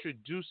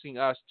introducing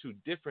us to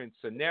different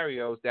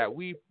scenarios that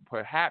we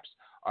perhaps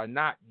are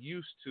not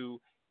used to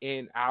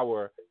in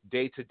our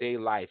day-to-day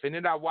life. And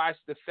then I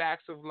watched The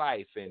Facts of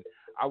Life, and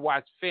I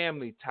watched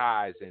Family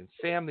Ties and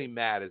Family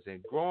Matters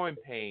and Growing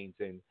Pains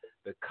and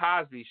The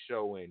Cosby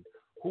Show and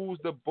Who's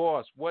the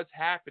Boss, what's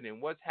happening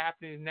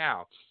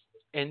now.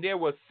 And there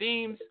were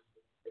themes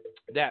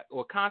that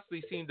or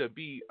constantly seemed to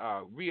be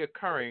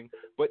reoccurring,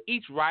 but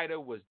each writer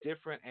was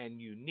different and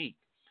unique.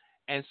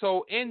 And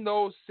so in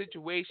those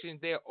situations,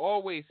 there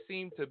always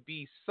seemed to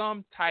be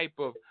some type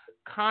of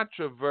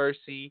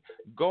controversy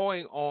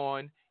going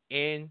on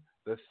in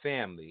the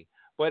family.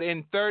 But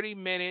in 30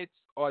 minutes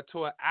or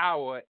to an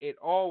hour, it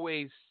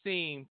always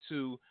seemed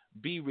to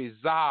be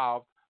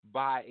resolved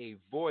by a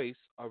voice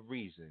of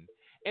reason.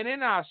 And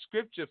in our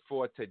scripture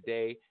for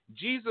today,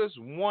 Jesus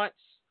once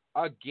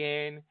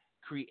again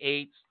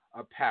creates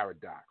a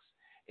paradox.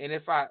 And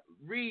if I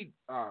read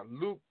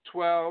Luke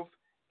 12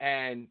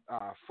 and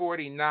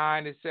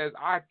 49, it says,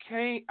 I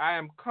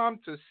am come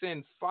to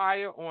send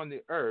fire on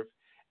the earth,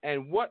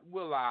 and what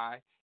will I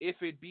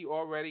if it be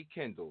already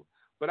kindled?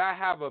 But I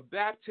have a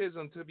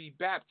baptism to be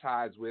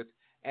baptized with,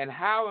 and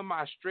how am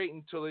I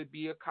straitened till it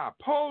be accomplished?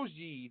 Suppose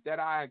ye that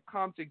I am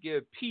come to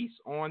give peace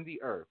on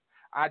the earth.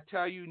 I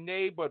tell you,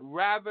 nay, but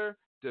rather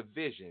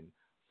division.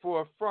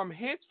 For from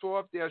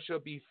henceforth there shall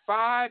be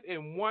 5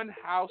 in one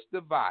house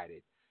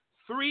divided,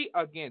 3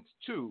 against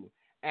 2,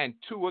 and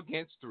 2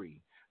 against 3.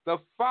 The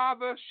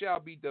father shall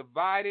be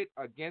divided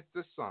against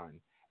the son,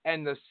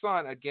 and the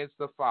son against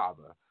the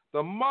father,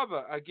 the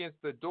mother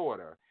against the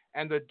daughter,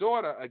 and the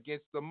daughter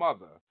against the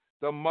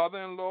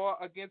mother-in-law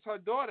against her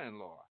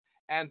daughter-in-law,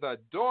 and the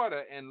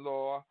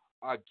daughter-in-law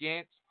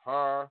against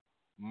her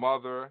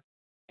mother-in-law.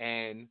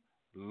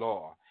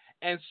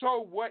 And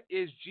so what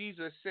is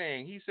Jesus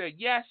saying? He said,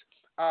 yes,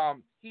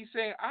 he's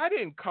saying, I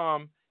didn't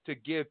come to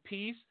give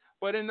peace,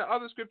 but in the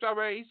other scripture I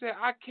read, he said,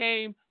 I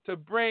came to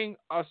bring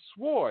a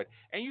sword.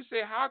 And you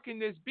say, how can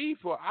this be?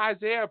 For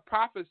Isaiah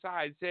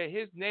prophesied, said,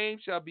 his name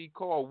shall be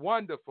called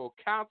Wonderful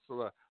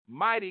Counselor,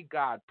 Mighty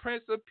God,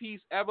 Prince of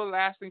Peace,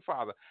 Everlasting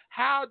Father.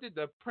 How did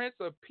the Prince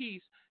of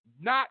Peace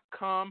not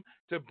come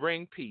to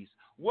bring peace?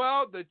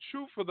 Well, the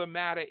truth of the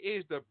matter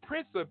is the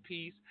Prince of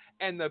Peace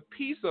and the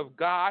peace of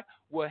God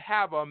will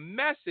have a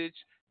message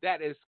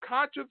that is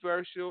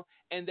controversial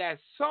and that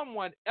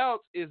someone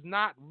else is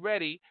not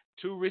ready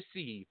to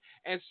receive.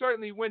 And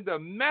certainly when the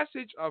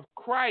message of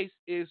Christ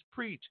is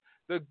preached,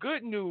 the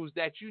good news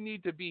that you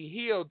need to be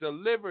healed,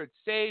 delivered,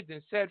 saved,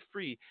 and set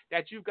free,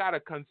 that you've got to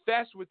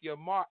confess with your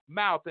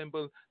mouth and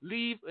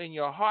believe in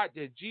your heart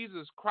that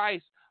Jesus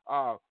Christ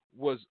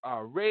was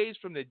raised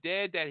from the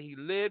dead, that he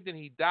lived and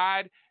he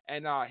died,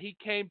 and he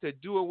came to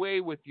do away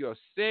with your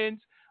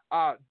sins.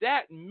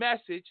 That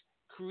message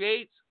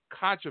creates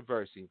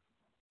controversy.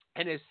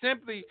 And it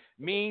simply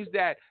means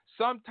that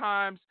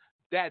sometimes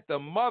that the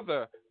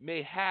mother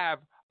may have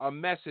a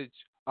message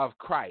of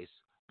Christ,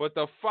 but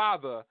the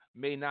father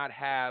may not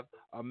have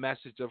a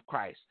message of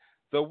Christ.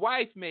 The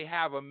wife may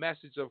have a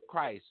message of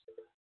Christ,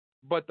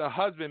 but the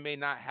husband may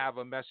not have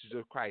a message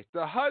of Christ.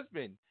 The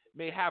husband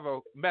may have a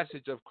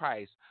message of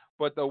Christ,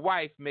 but the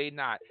wife may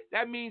not.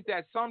 That means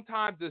that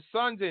sometimes the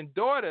sons and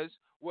daughters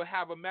will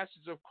have a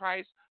message of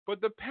Christ,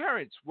 but the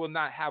parents will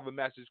not have a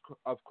message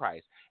of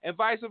Christ. And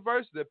vice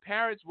versa, the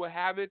parents will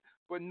have it,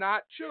 but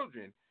not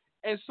children.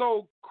 And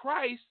so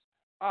Christ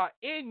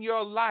in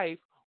your life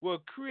will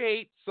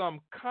create some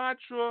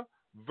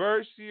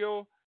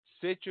controversial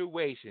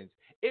situations.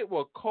 It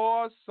will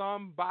cause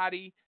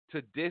somebody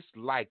to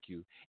dislike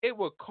you. It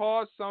will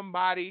cause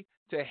somebody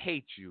to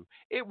hate you.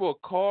 It will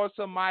cause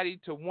somebody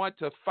to want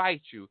to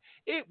fight you.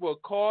 It will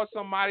cause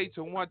somebody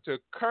to want to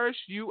curse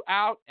you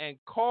out and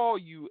call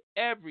you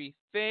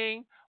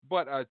everything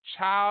but a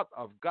child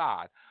of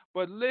God.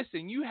 But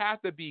listen, you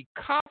have to be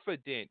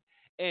confident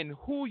in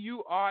who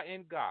you are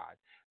in God.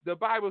 The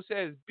Bible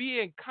says,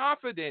 being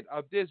confident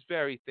of this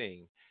very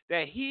thing,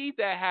 that he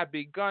that hath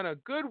begun a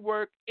good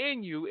work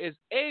in you is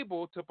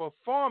able to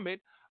perform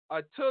it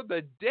until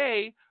the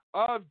day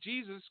of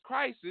Jesus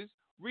Christ's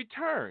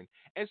return.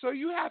 And so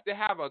you have to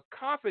have a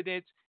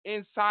confidence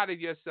inside of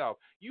yourself.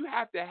 You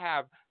have to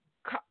have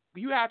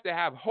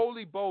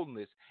holy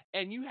boldness,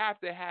 and you have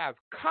to have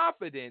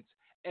confidence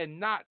and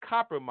not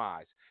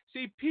compromise.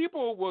 See,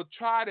 people will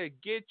try to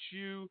get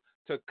you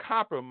to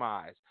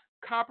compromise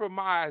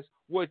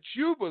what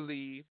you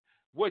believe,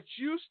 what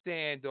you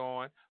stand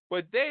on,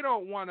 but they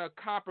don't want to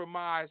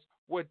compromise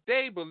what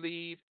they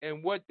believe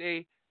and what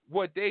they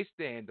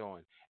stand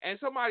on. And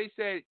somebody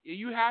said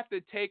you have to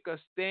take a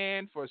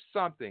stand for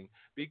something,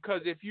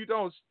 because if you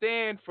don't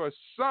stand for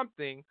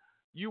something,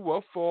 you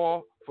will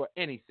fall for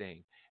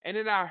anything. And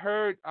then I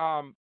heard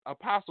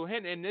Apostle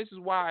Hinton, and this is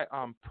why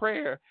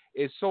prayer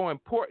is so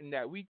important,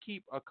 that we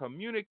keep a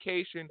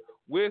communication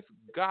with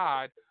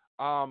God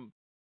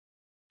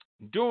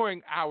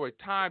during our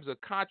times of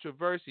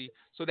controversy,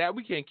 so that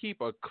we can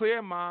keep a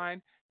clear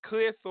mind,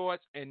 clear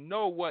thoughts, and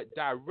know what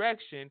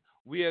direction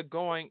we are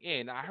going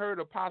in. I heard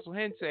Apostle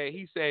Hinton say,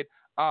 he said,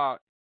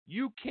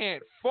 you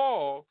can't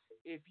fall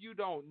if you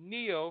don't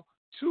kneel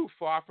too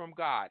far from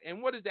God.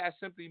 And what does that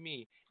simply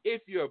mean?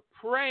 If you're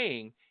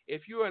praying,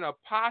 if you're in a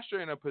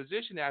posture, in a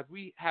position that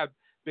we have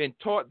been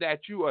taught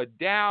that you are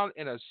down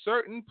in a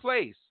certain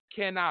place,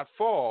 cannot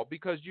fall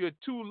because you're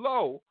too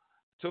low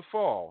to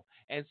fall.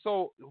 And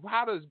so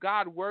how does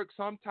God work?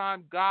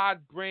 Sometimes God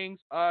brings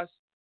us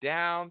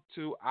down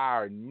to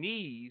our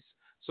knees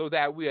so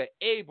that we are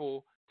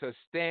able to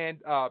stand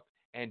up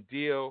and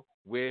deal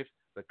with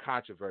the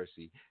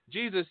controversy.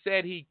 Jesus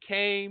said he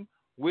came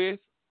with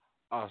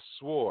a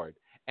sword.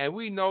 And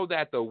we know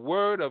that the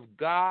word of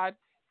God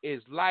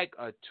is like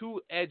a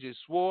two-edged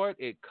sword.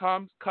 It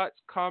cuts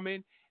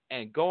coming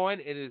and going.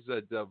 It is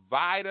a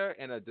divider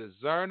and a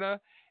discerner,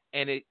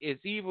 and it is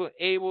even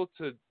able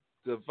to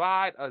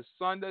divide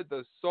asunder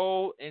the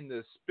soul and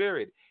the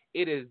spirit.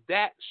 It is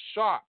that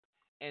sharp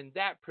and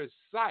that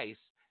precise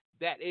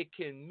that it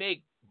can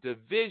make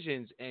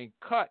divisions and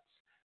cuts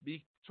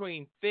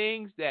between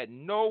things that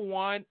no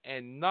one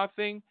and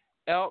nothing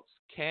else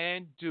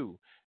can do.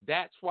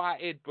 That's why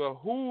it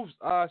behooves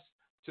us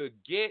to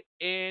get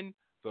in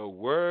the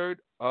word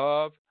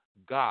of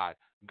God.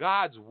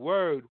 God's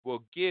word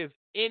will give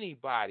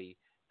anybody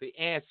the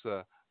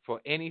answer for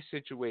any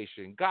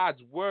situation.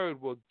 God's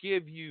word will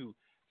give you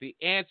the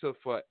answer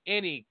for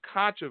any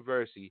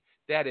controversy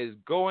that is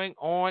going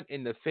on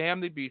in the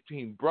family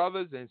between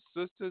brothers and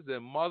sisters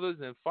and mothers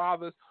and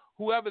fathers,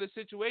 whoever the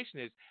situation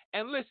is.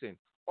 And listen,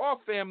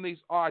 all families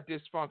are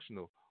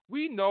dysfunctional.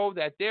 we know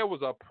that there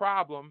was a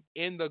problem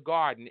in the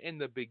garden in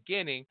the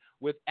beginning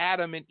with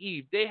Adam and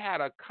Eve. They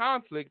had a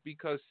conflict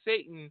because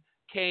Satan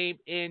came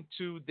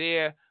into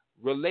their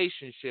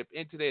relationship,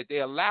 they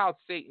allowed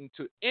Satan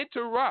to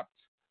interrupt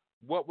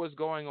what was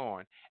going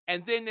on.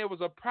 And then there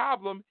was a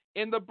problem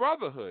in the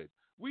brotherhood.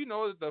 We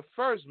know that the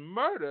first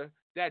murder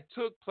that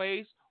took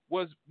place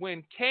was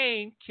when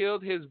Cain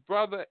killed his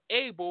brother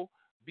Abel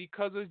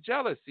because of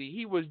jealousy.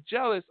 He was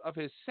jealous of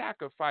his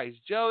sacrifice,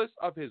 jealous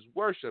of his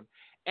worship.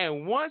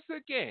 And once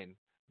again,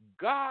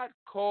 God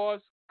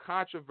caused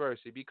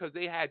controversy because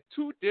they had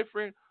two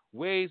different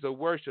ways of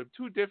worship,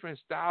 two different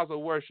styles of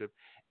worship,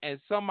 and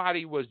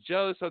somebody was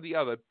jealous of the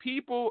other.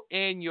 People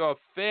in your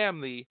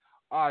family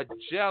are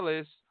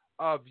jealous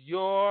of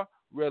your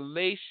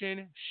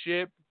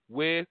relationship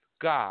with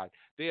God.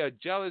 They are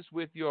jealous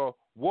with your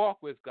walk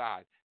with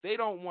God. They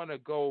don't want to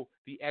go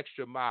the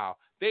extra mile.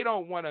 They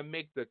don't want to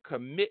make the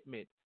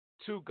commitment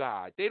to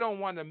God. They don't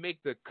want to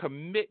make the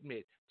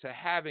commitment to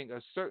having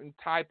a certain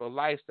type of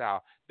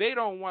lifestyle. They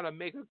don't want to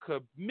make a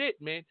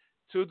commitment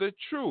to the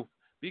truth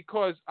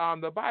because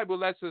the Bible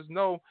lets us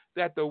know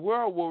that the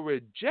world will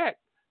reject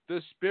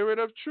the spirit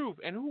of truth.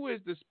 And who is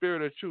the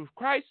spirit of truth?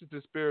 Christ is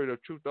the spirit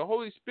of truth. The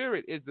Holy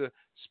Spirit is the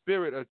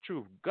spirit of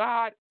truth.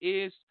 God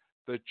is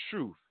the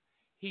truth.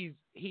 He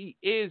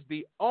is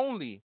the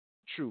only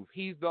truth.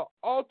 He's the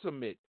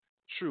ultimate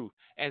truth.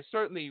 And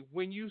certainly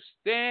when you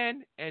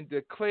stand and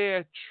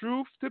declare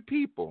truth to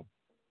people,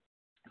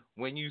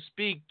 when you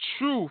speak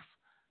truth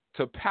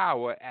to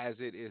power, as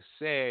it is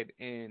said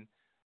in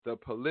the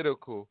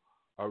political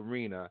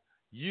arena,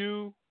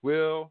 you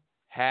will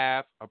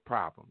have a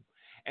problem.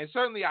 And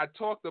certainly I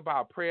talked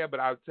about prayer, but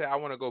I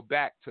want to go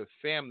back to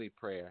family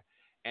prayer.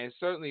 And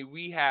certainly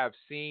we have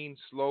seen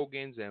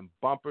slogans and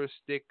bumper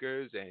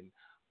stickers and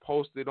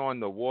posted on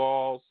the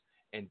walls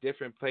in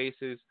different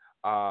places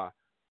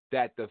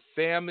that the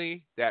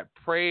family that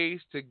prays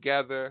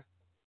together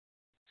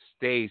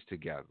stays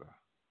together.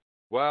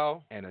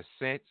 Well, in a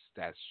sense,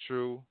 that's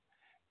true.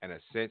 In a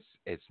sense,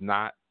 it's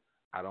not.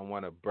 I don't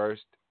want to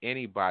burst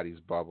anybody's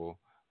bubble,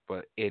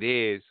 but it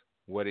is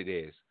what it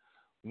is.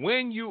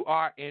 When you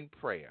are in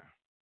prayer,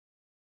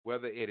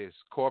 whether it is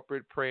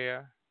corporate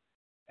prayer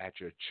at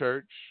your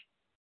church,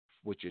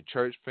 with your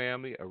church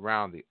family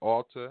around the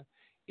altar,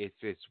 if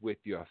it's with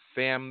your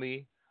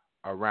family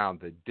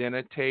around the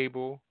dinner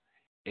table,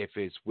 if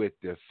it's with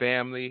the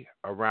family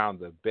around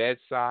the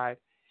bedside,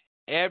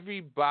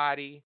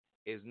 everybody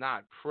is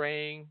not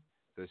praying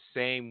the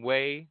same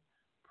way,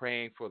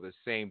 praying for the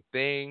same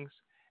things,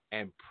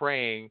 and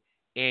praying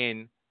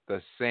in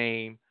the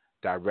same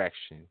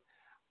direction.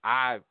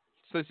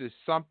 This is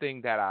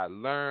something that I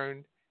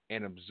learned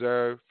and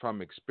observed from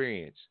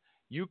experience.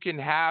 You can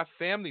have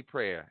family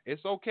prayer.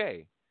 It's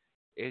okay.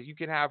 You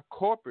can have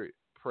corporate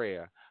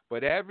prayer.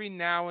 But every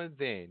now and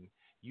then,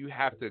 you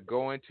have to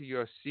go into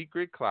your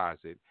secret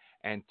closet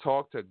and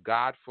talk to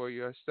God for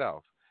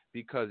yourself,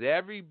 because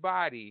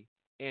everybody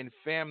in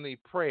family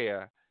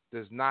prayer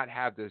does not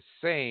have the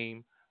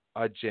same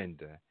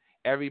agenda.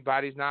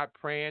 Everybody's not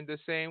praying the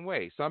same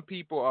way. Some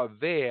people are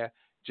there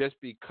just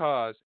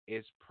because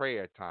it's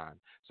prayer time.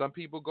 Some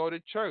people go to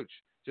church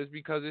just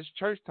because it's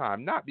church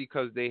time, not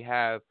because they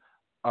have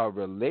a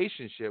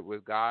relationship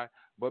with God,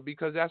 but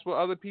because that's what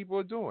other people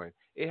are doing.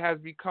 It has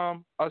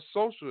become a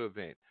social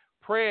event.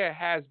 Prayer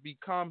has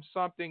become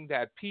something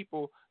that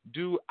people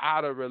do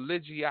out of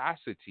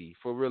religiosity,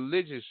 for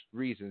religious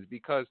reasons,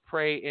 because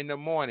pray in the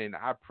morning,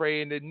 I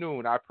pray in the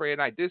noon, I pray at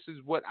night. This is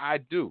what I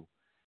do,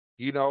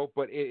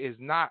 but it is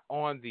not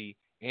on the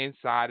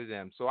inside of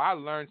them. So I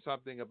learned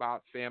something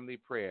about family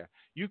prayer.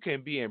 You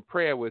can be in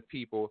prayer with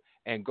people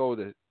and go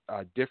the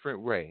different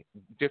way,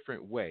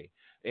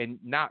 and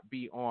not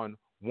be on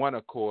one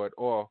accord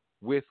or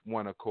with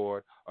one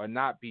accord, or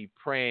not be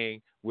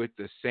praying with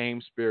the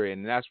same spirit.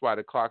 And that's why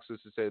the Clark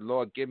sisters said,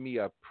 Lord, give me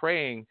a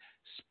praying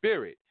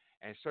spirit.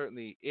 And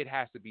certainly it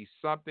has to be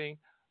something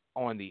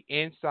on the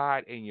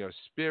inside in your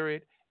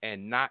spirit,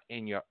 and not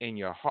in your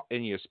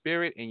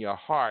spirit, in your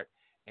heart,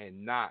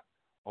 and not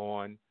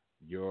on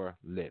your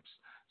lips.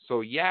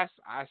 So yes,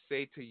 I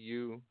say to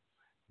you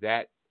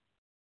that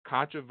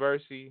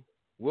controversy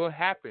will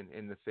happen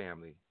in the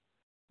family.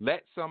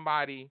 Let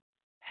somebody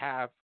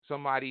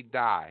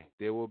die,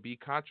 there will be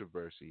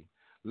controversy.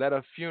 Let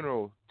a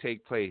funeral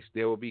take place,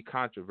 there will be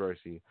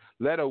controversy.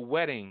 Let a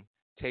wedding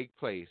take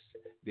place,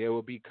 there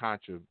will be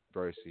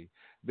controversy.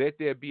 Let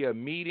there be a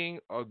meeting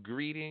or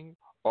greeting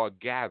or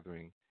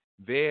gathering,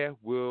 there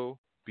will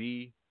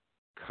be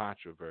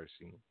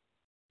controversy.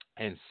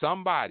 And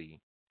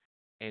somebody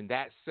in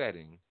that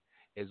setting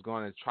is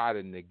going to try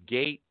to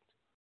negate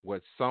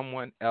what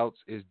someone else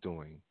is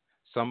doing.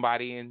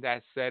 Somebody in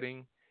that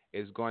setting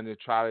is going to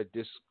try to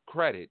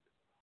discredit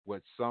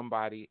what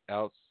somebody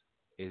else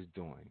is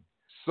doing.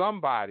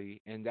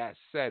 Somebody in that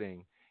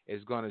setting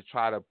is going to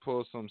try to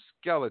pull some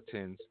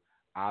skeletons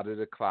out of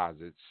the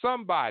closet.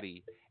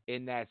 Somebody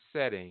in that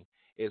setting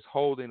is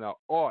holding an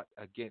ought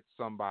against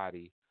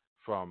somebody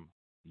from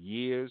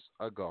years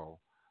ago.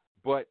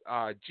 But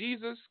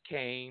Jesus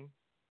came,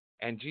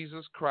 and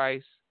Jesus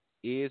Christ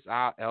is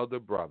our elder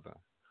brother.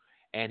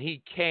 And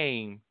he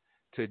came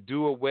to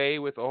do away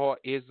with all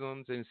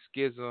isms and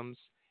schisms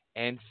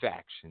and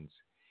factions.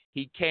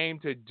 He came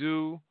to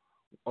do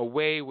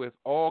away with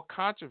all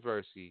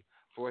controversy,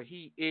 for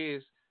he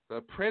is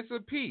the Prince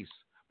of Peace.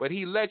 But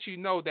he lets you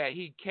know that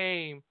he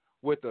came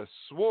with a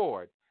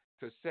sword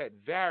to set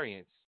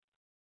variance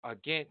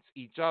against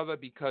each other,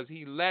 because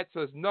he lets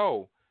us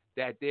know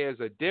that there's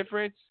a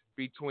difference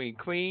between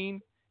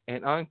clean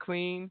and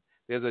unclean.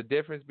 There's a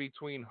difference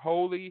between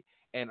holy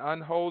and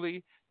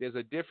unholy. There's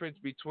a difference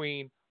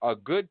between a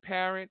good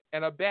parent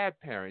and a bad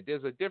parent.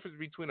 There's a difference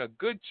between a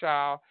good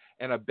child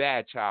and a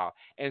bad child.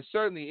 And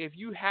certainly if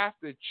you have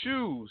to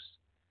choose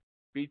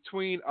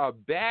between a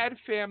bad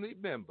family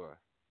member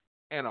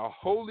and a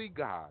holy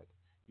God,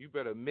 you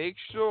better make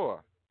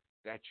sure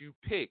that you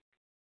pick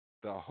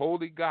the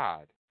holy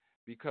God,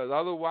 because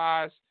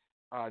otherwise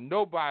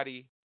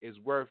nobody is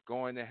worth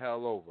going to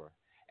hell over.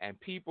 And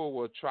people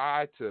will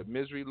try to,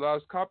 misery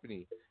loves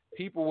company.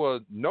 People will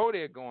know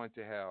they're going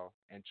to hell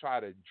and try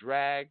to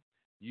drag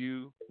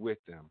you with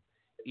them,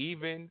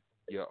 even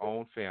your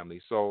own family.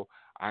 So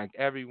I want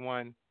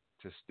everyone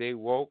to stay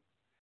woke.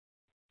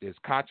 There's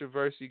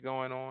controversy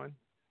going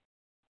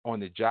on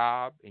the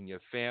job, in your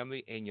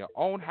family, in your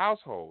own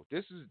household.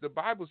 This is, the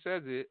Bible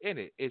says it in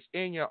it. It's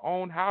in your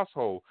own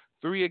household.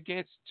 3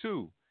 against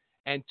 2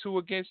 and 2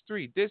 against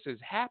 3. This is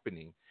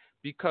happening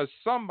because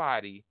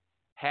somebody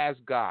has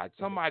God.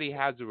 Somebody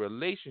has a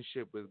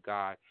relationship with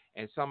God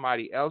and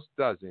somebody else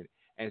doesn't.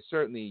 And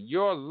certainly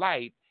your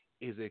light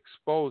is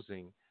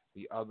exposing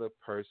the other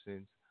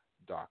person's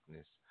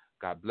darkness.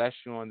 God bless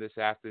you on this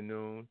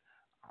afternoon.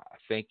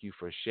 Thank you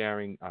for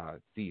sharing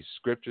these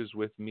scriptures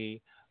with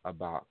me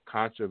about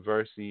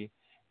controversy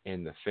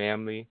in the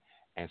family.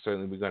 And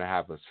certainly we're going to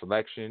have a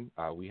selection.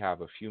 We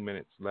have a few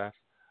minutes left,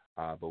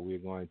 but we're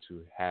going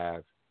to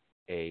have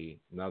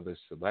another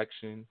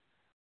selection.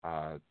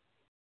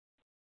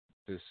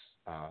 This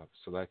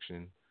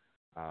selection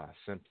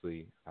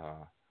simply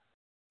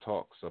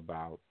talks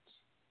about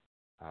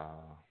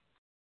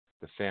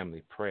the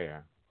family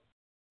prayer.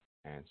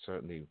 And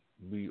certainly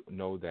we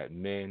know that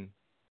men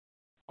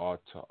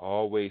ought to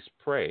always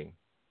pray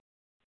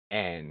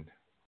and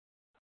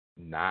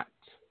not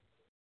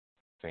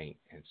faint.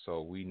 And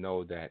so we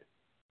know that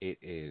it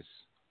is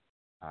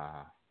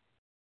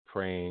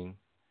praying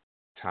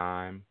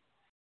time.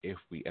 If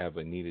we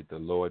ever needed the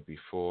Lord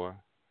before,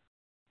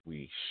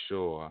 we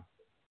sure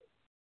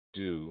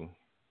do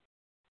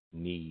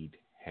need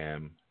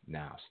him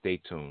now. Stay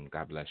tuned.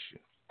 God bless you.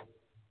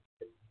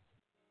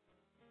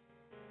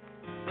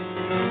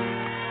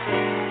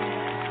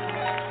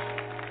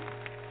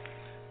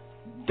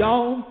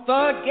 Don't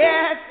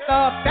forget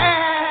the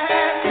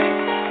family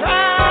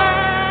pride.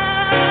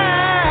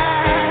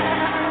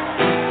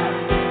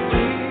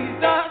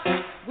 Jesus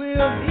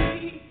will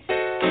meet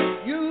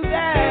you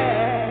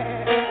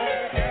there.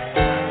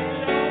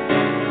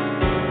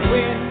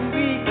 When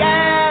we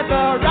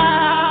gather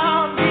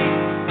round the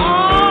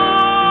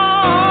altar,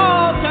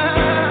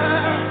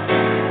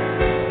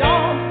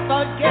 don't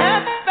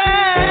forget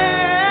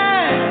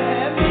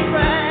family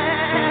pride.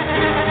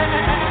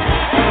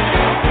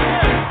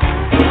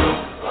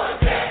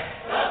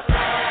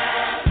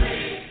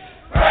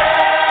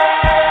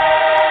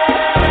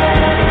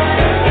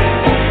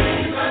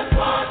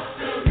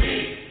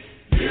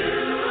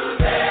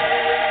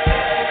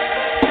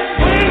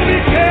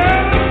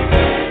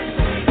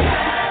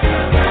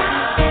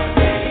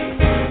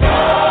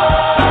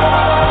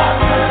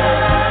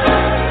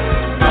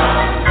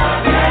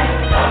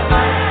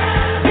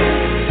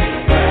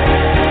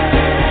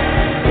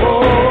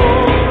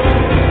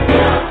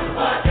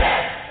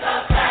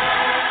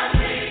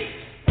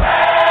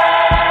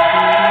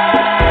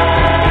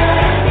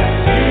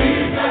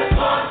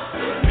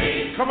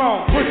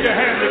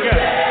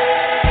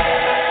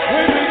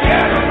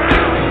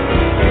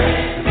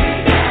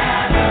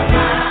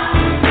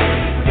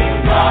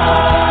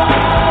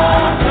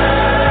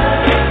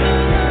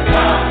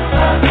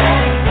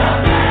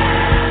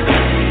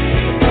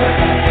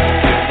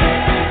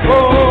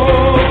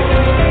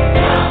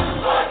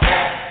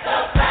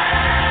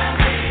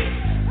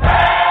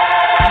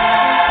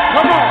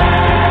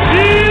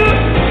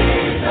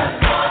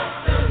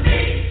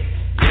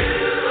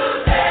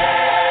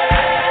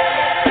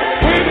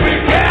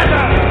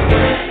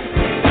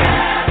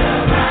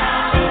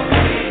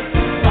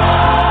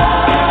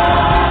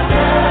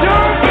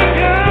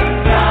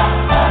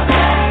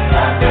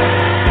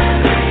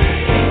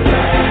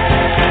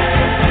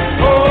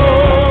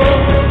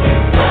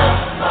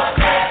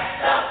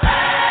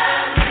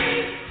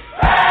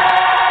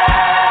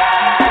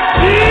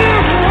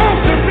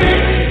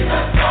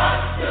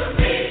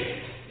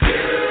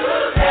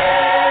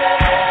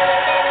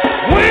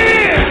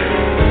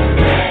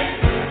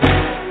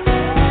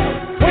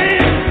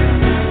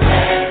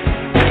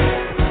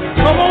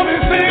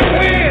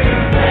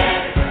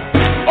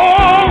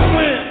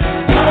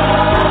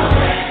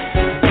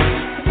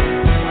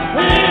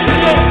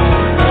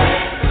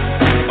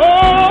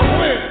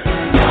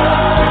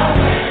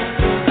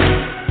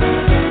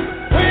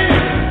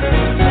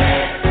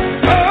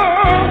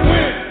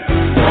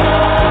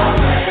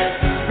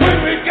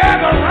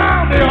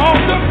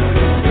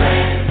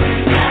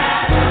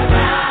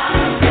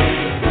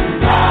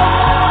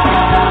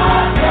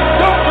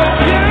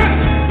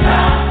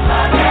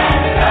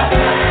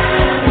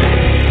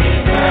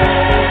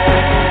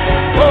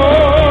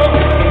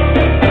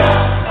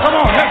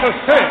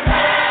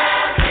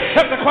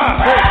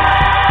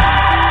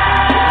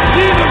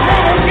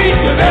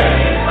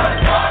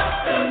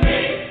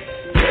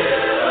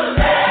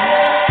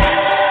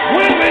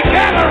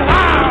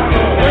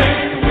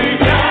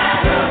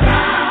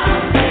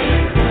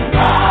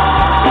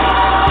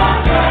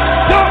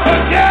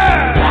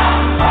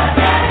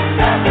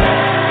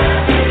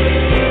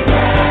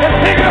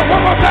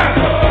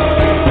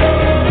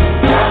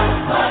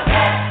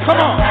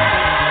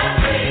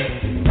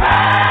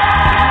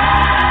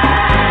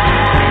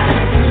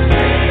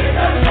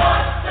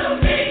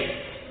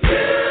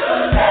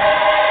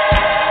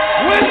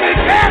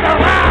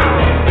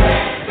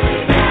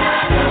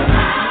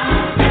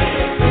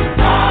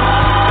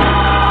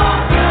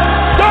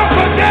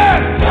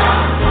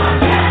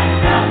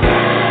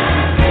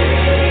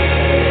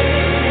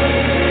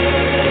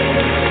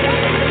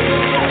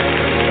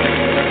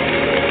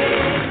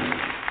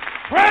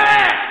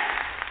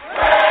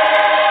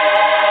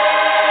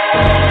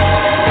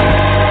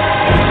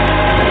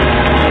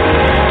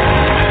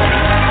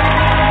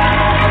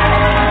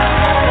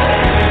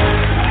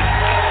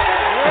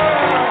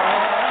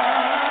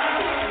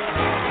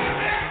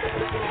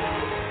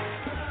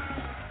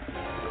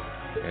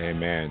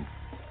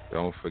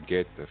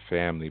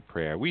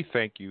 We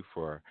thank you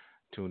for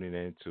tuning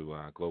in to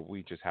Global.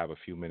 We just have a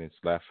few minutes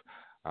left.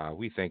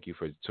 We thank you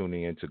for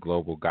tuning in to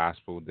Global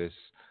Gospel this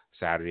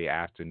Saturday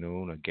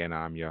afternoon. Again,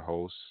 I'm your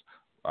host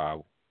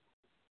on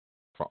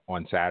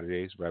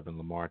Saturdays, Reverend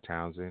LeMarr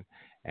Townsend.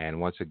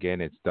 And once again,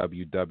 it's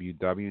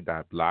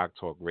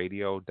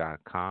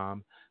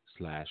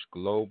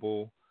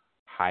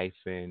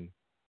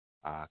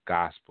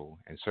www.blogtalkradio.com/global-gospel.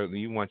 And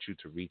certainly we want you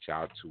to reach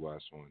out to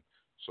us on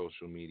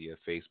social media,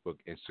 Facebook,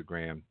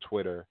 Instagram,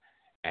 Twitter,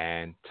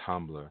 and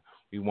Tumblr.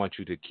 We want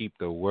you to keep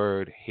the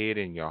word hid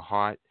in your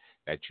heart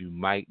that you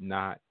might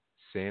not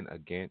sin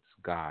against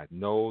God.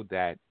 Know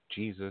that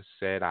Jesus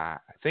said, I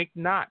think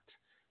not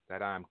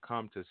that I am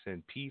come to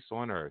send peace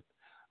on earth.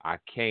 I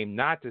came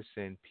not to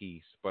send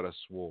peace, but a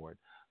sword.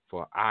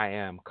 For I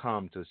am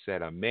come to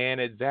set a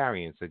man at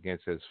variance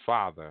against his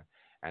father,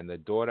 and the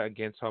daughter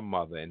against her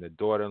mother, and the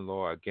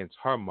daughter-in-law against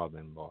her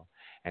mother-in-law.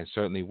 And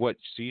certainly what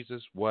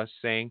Jesus was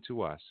saying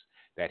to us,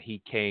 that he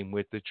came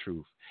with the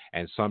truth.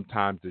 And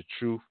sometimes the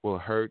truth will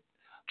hurt.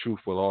 Truth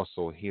will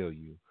also heal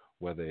you,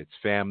 whether it's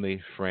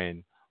family,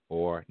 friend,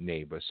 or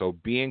neighbor. So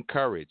be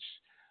encouraged.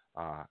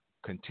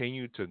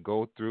 Continue to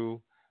go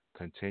through.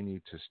 Continue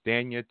to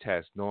stand your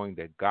test, knowing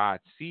that God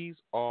sees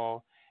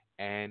all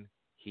and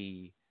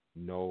he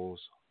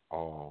knows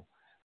all.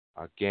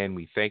 Again,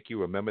 we thank you.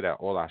 Remember that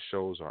all our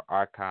shows are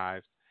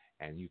archived,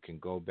 and you can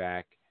go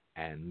back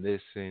and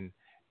listen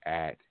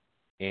at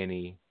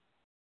any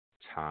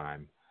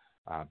time.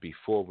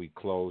 Before we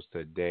close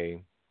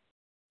today,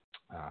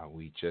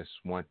 we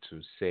just want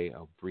to say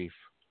a brief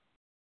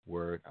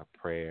word of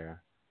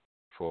prayer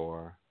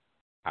for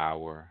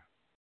our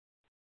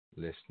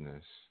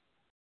listeners.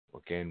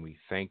 Again, we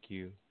thank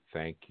you,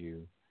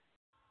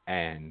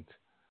 and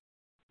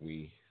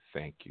we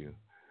thank you.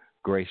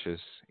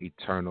 Gracious,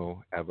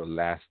 eternal,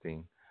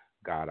 everlasting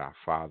God, our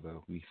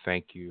Father, we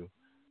thank you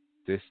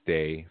this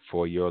day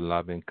for your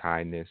loving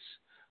kindness.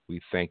 We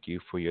thank you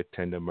for your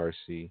tender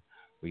mercy.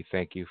 We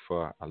thank you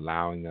for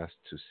allowing us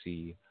to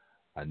see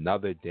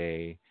another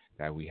day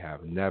that we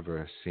have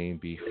never seen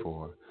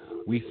before.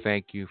 We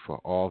thank you for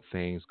all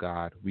things,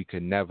 God. We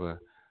could never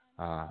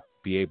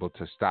be able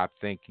to stop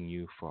thanking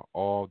you for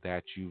all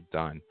that you've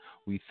done.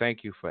 We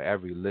thank you for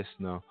every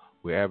listener,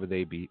 wherever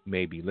they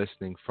may be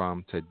listening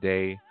from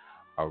today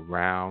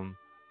around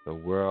the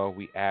world.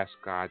 We ask,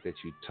 God,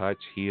 that you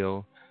touch,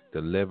 heal,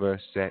 deliver,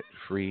 set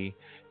free,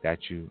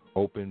 that you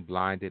open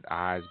blinded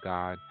eyes,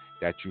 God,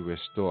 that you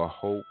restore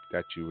hope,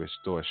 that you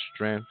restore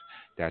strength,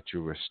 that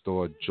you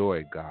restore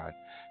joy, God.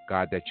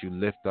 God, that you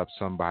lift up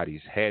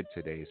somebody's head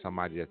today,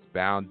 somebody that's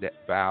bowed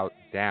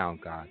down,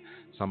 God.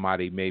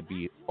 Somebody may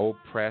be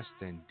oppressed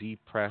and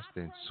depressed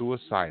and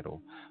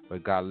suicidal,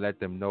 but God, let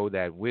them know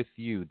that with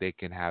you they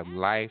can have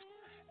life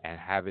and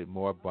have it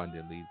more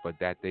abundantly, but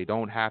that they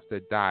don't have to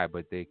die,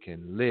 but they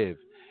can live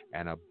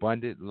an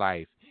abundant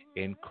life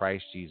in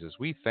Christ Jesus.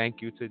 We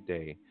thank you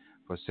today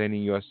for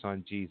sending your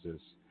son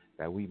Jesus,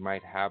 that we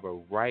might have a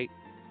right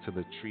to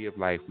the tree of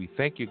life. We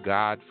thank you,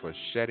 God, for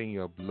shedding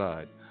your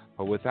blood,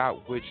 for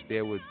without which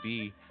there would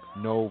be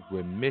no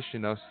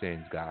remission of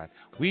sins, God.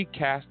 We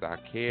cast our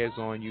cares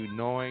on you,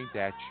 knowing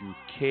that you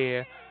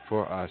care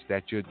for us,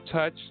 that you're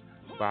touched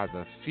by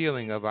the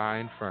feeling of our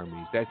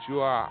infirmities, that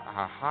you are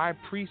our high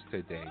priest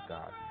today,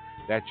 God,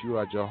 that you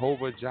are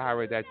Jehovah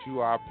Jireh, that you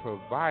are our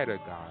provider,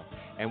 God.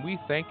 And we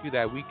thank you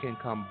that we can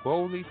come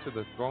boldly to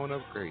the throne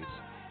of grace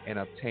and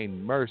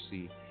obtain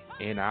mercy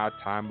in our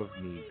time of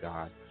need,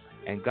 God.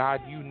 And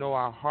God, you know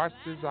our heart's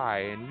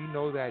desire, and we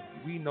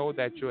know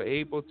that you're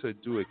able to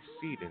do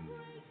exceedingly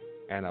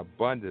and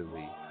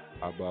abundantly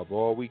above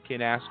all we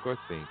can ask or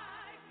think,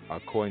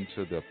 according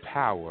to the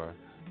power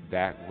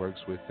that works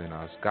within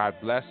us. God,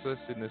 bless us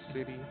in the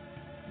city,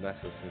 bless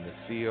us in the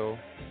field,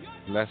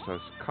 bless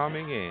us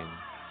coming in,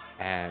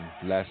 and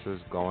bless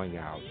us going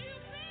out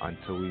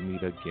until we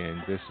meet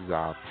again. This is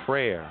our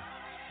prayer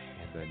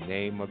in the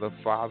name of the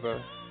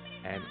Father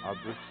and of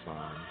the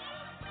Son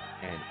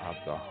and of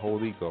the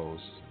Holy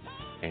Ghost.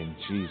 In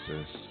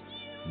Jesus'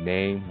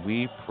 name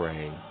we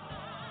pray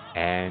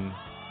and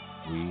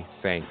we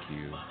thank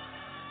you.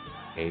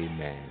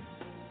 Amen.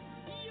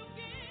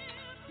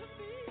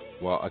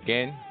 Well,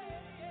 again,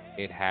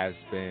 it has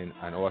been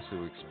an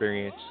awesome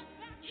experience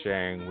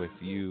sharing with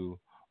you,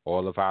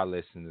 all of our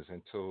listeners.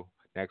 Until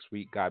next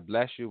week, God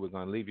bless you. We're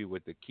going to leave you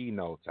with the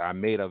keynotes. I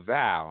made a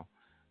vow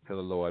to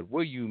the Lord.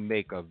 Will you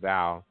make a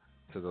vow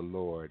to the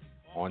Lord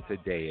on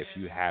today if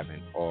you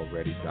haven't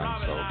already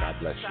done so? God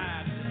bless you.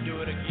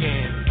 Do it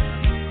again.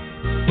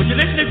 Would you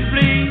listen,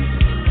 please?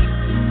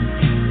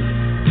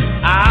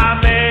 I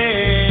made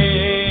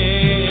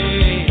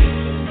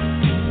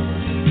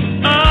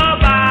a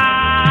vow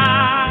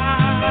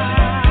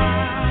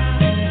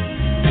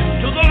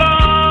to the Lord.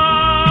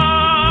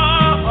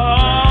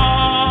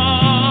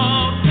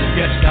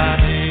 Yes, I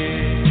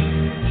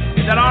did.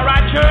 Is that all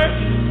right, church?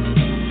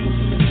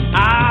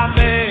 I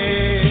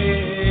made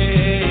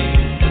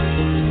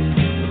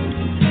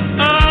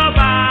a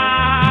vow.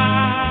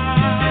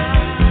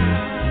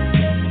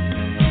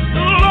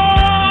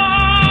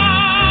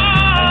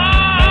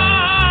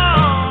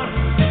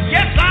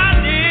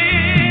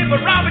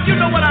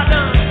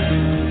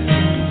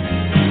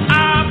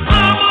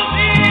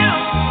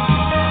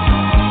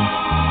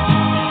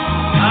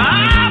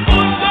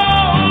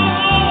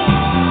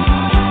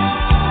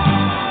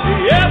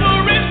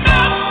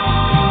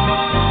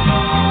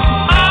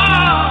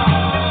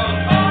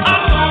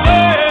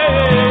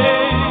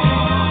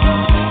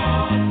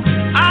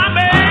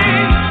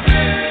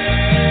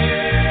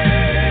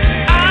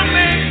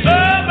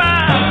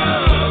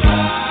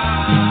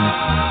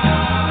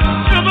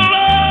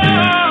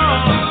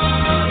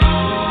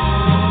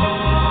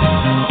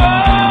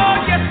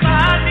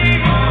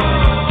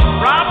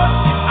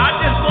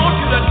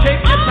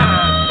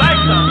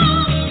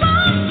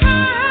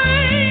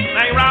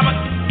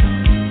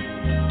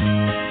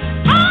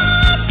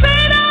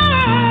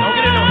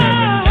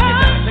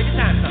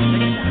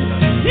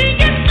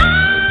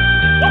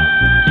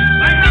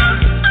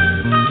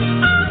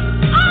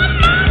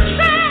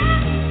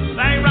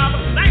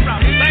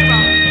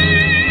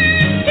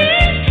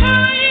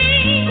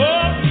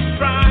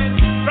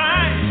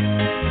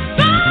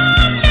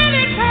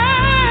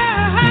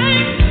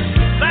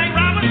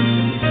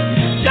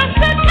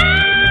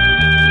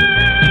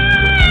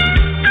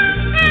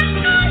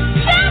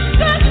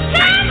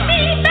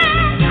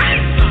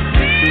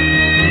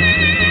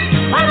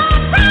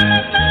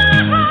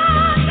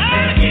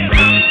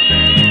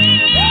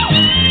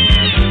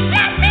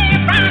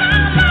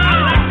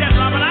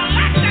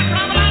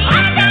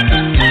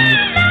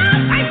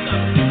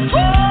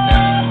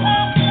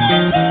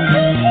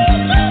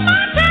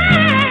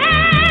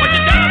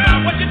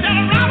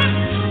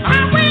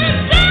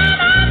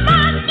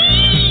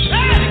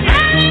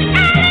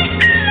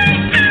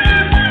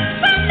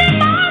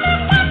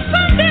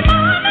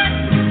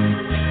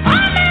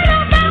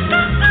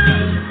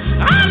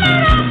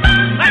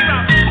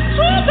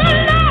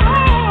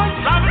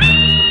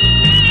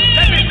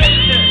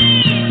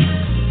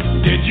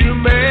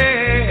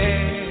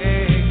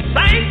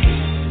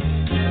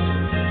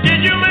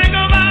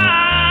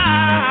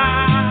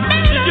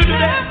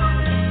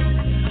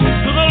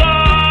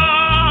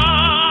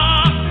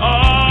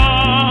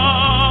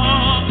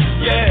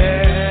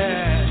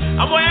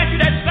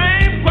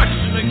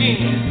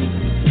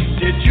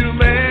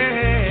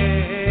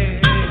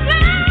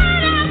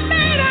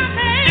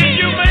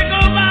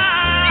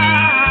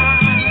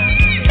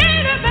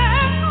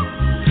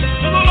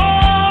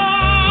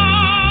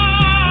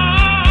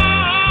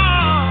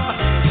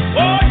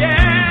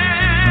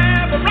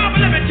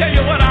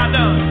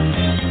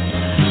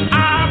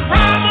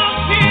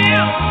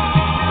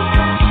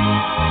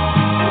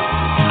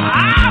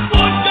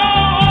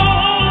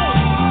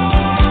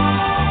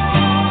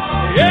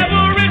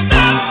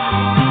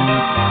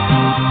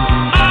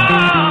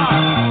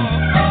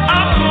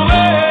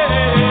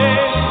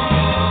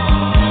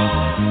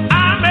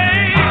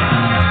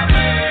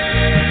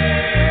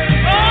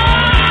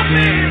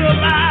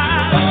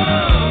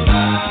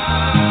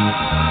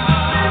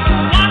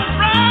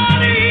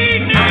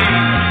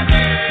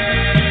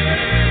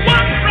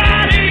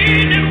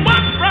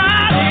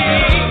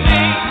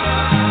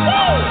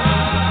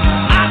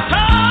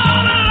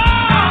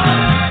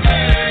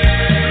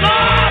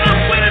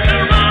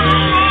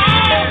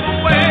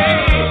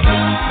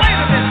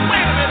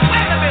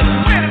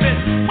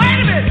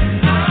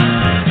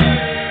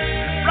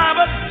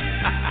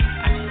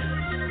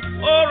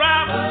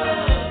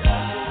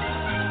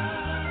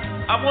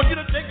 I want you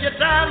to take your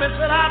time and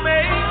say, I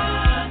may.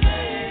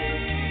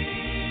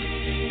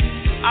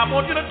 I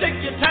want you to take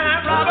your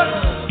time, Robert.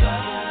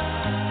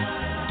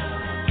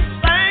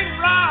 Sing,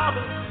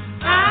 Robert.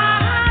 I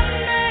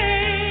may.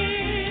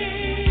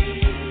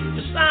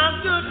 You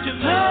sound good to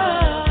me.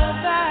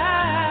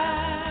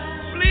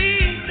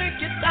 Please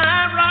take your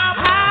time,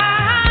 Robert. I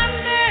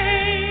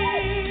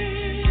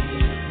may.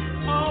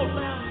 Oh,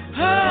 now.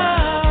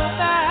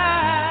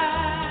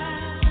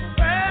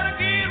 Well,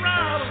 again,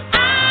 Robert. I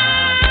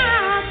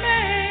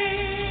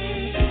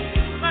may.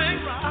 Sing,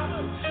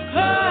 Robert.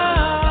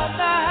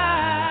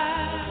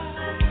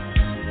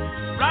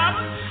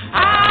 Robert, I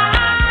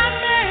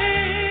may.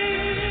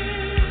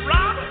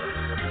 Robert,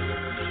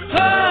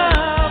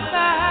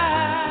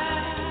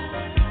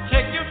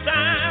 take your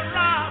time,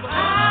 Robert. I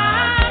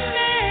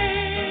may.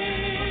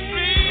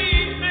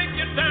 Please take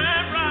your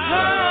time,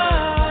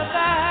 Robert.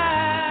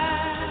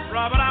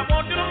 Robert, I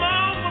want you to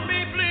moan for me,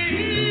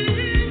 please.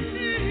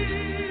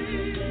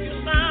 You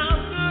sound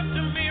good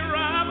to me,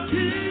 Robert.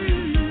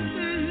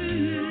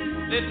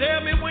 They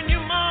tell me when you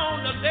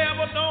moan, the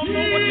devil don't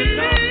know what you're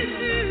talking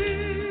about.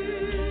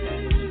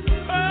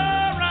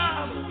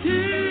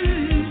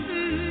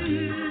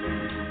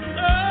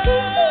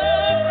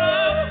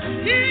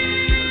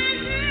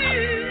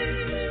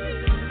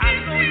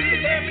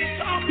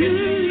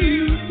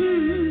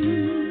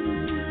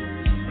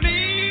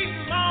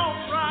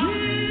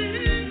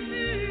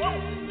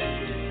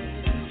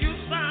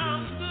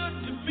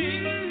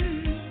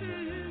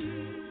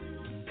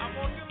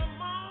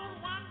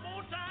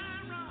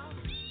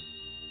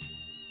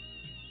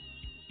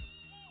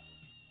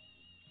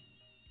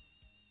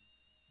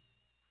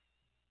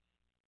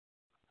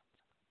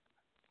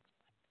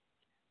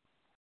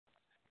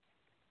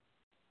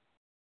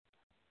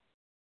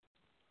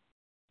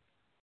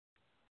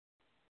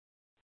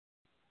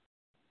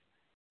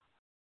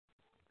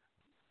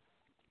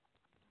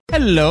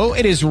 Hello,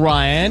 it is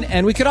Ryan,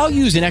 and we could all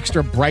use an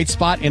extra bright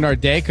spot in our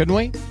day, couldn't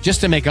we? Just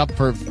to make up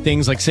for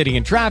things like sitting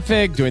in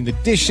traffic, doing the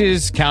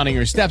dishes, counting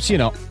your steps, you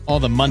know, all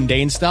the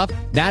mundane stuff.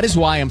 That is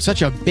why I'm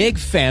such a big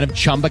fan of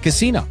Chumba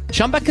Casino.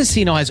 Chumba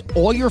Casino has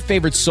all your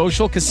favorite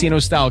social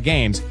casino-style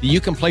games that you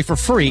can play for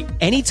free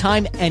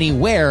anytime,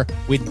 anywhere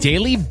with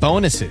daily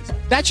bonuses.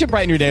 That should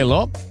brighten your day a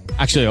little.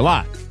 Actually, a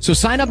lot. So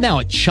sign up now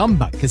at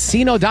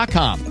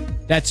ChumbaCasino.com.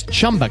 That's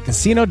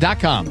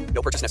ChumbaCasino.com.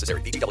 No purchase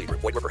necessary. VGW Group.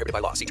 Void where prohibited by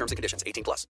law. See terms and conditions. 18+.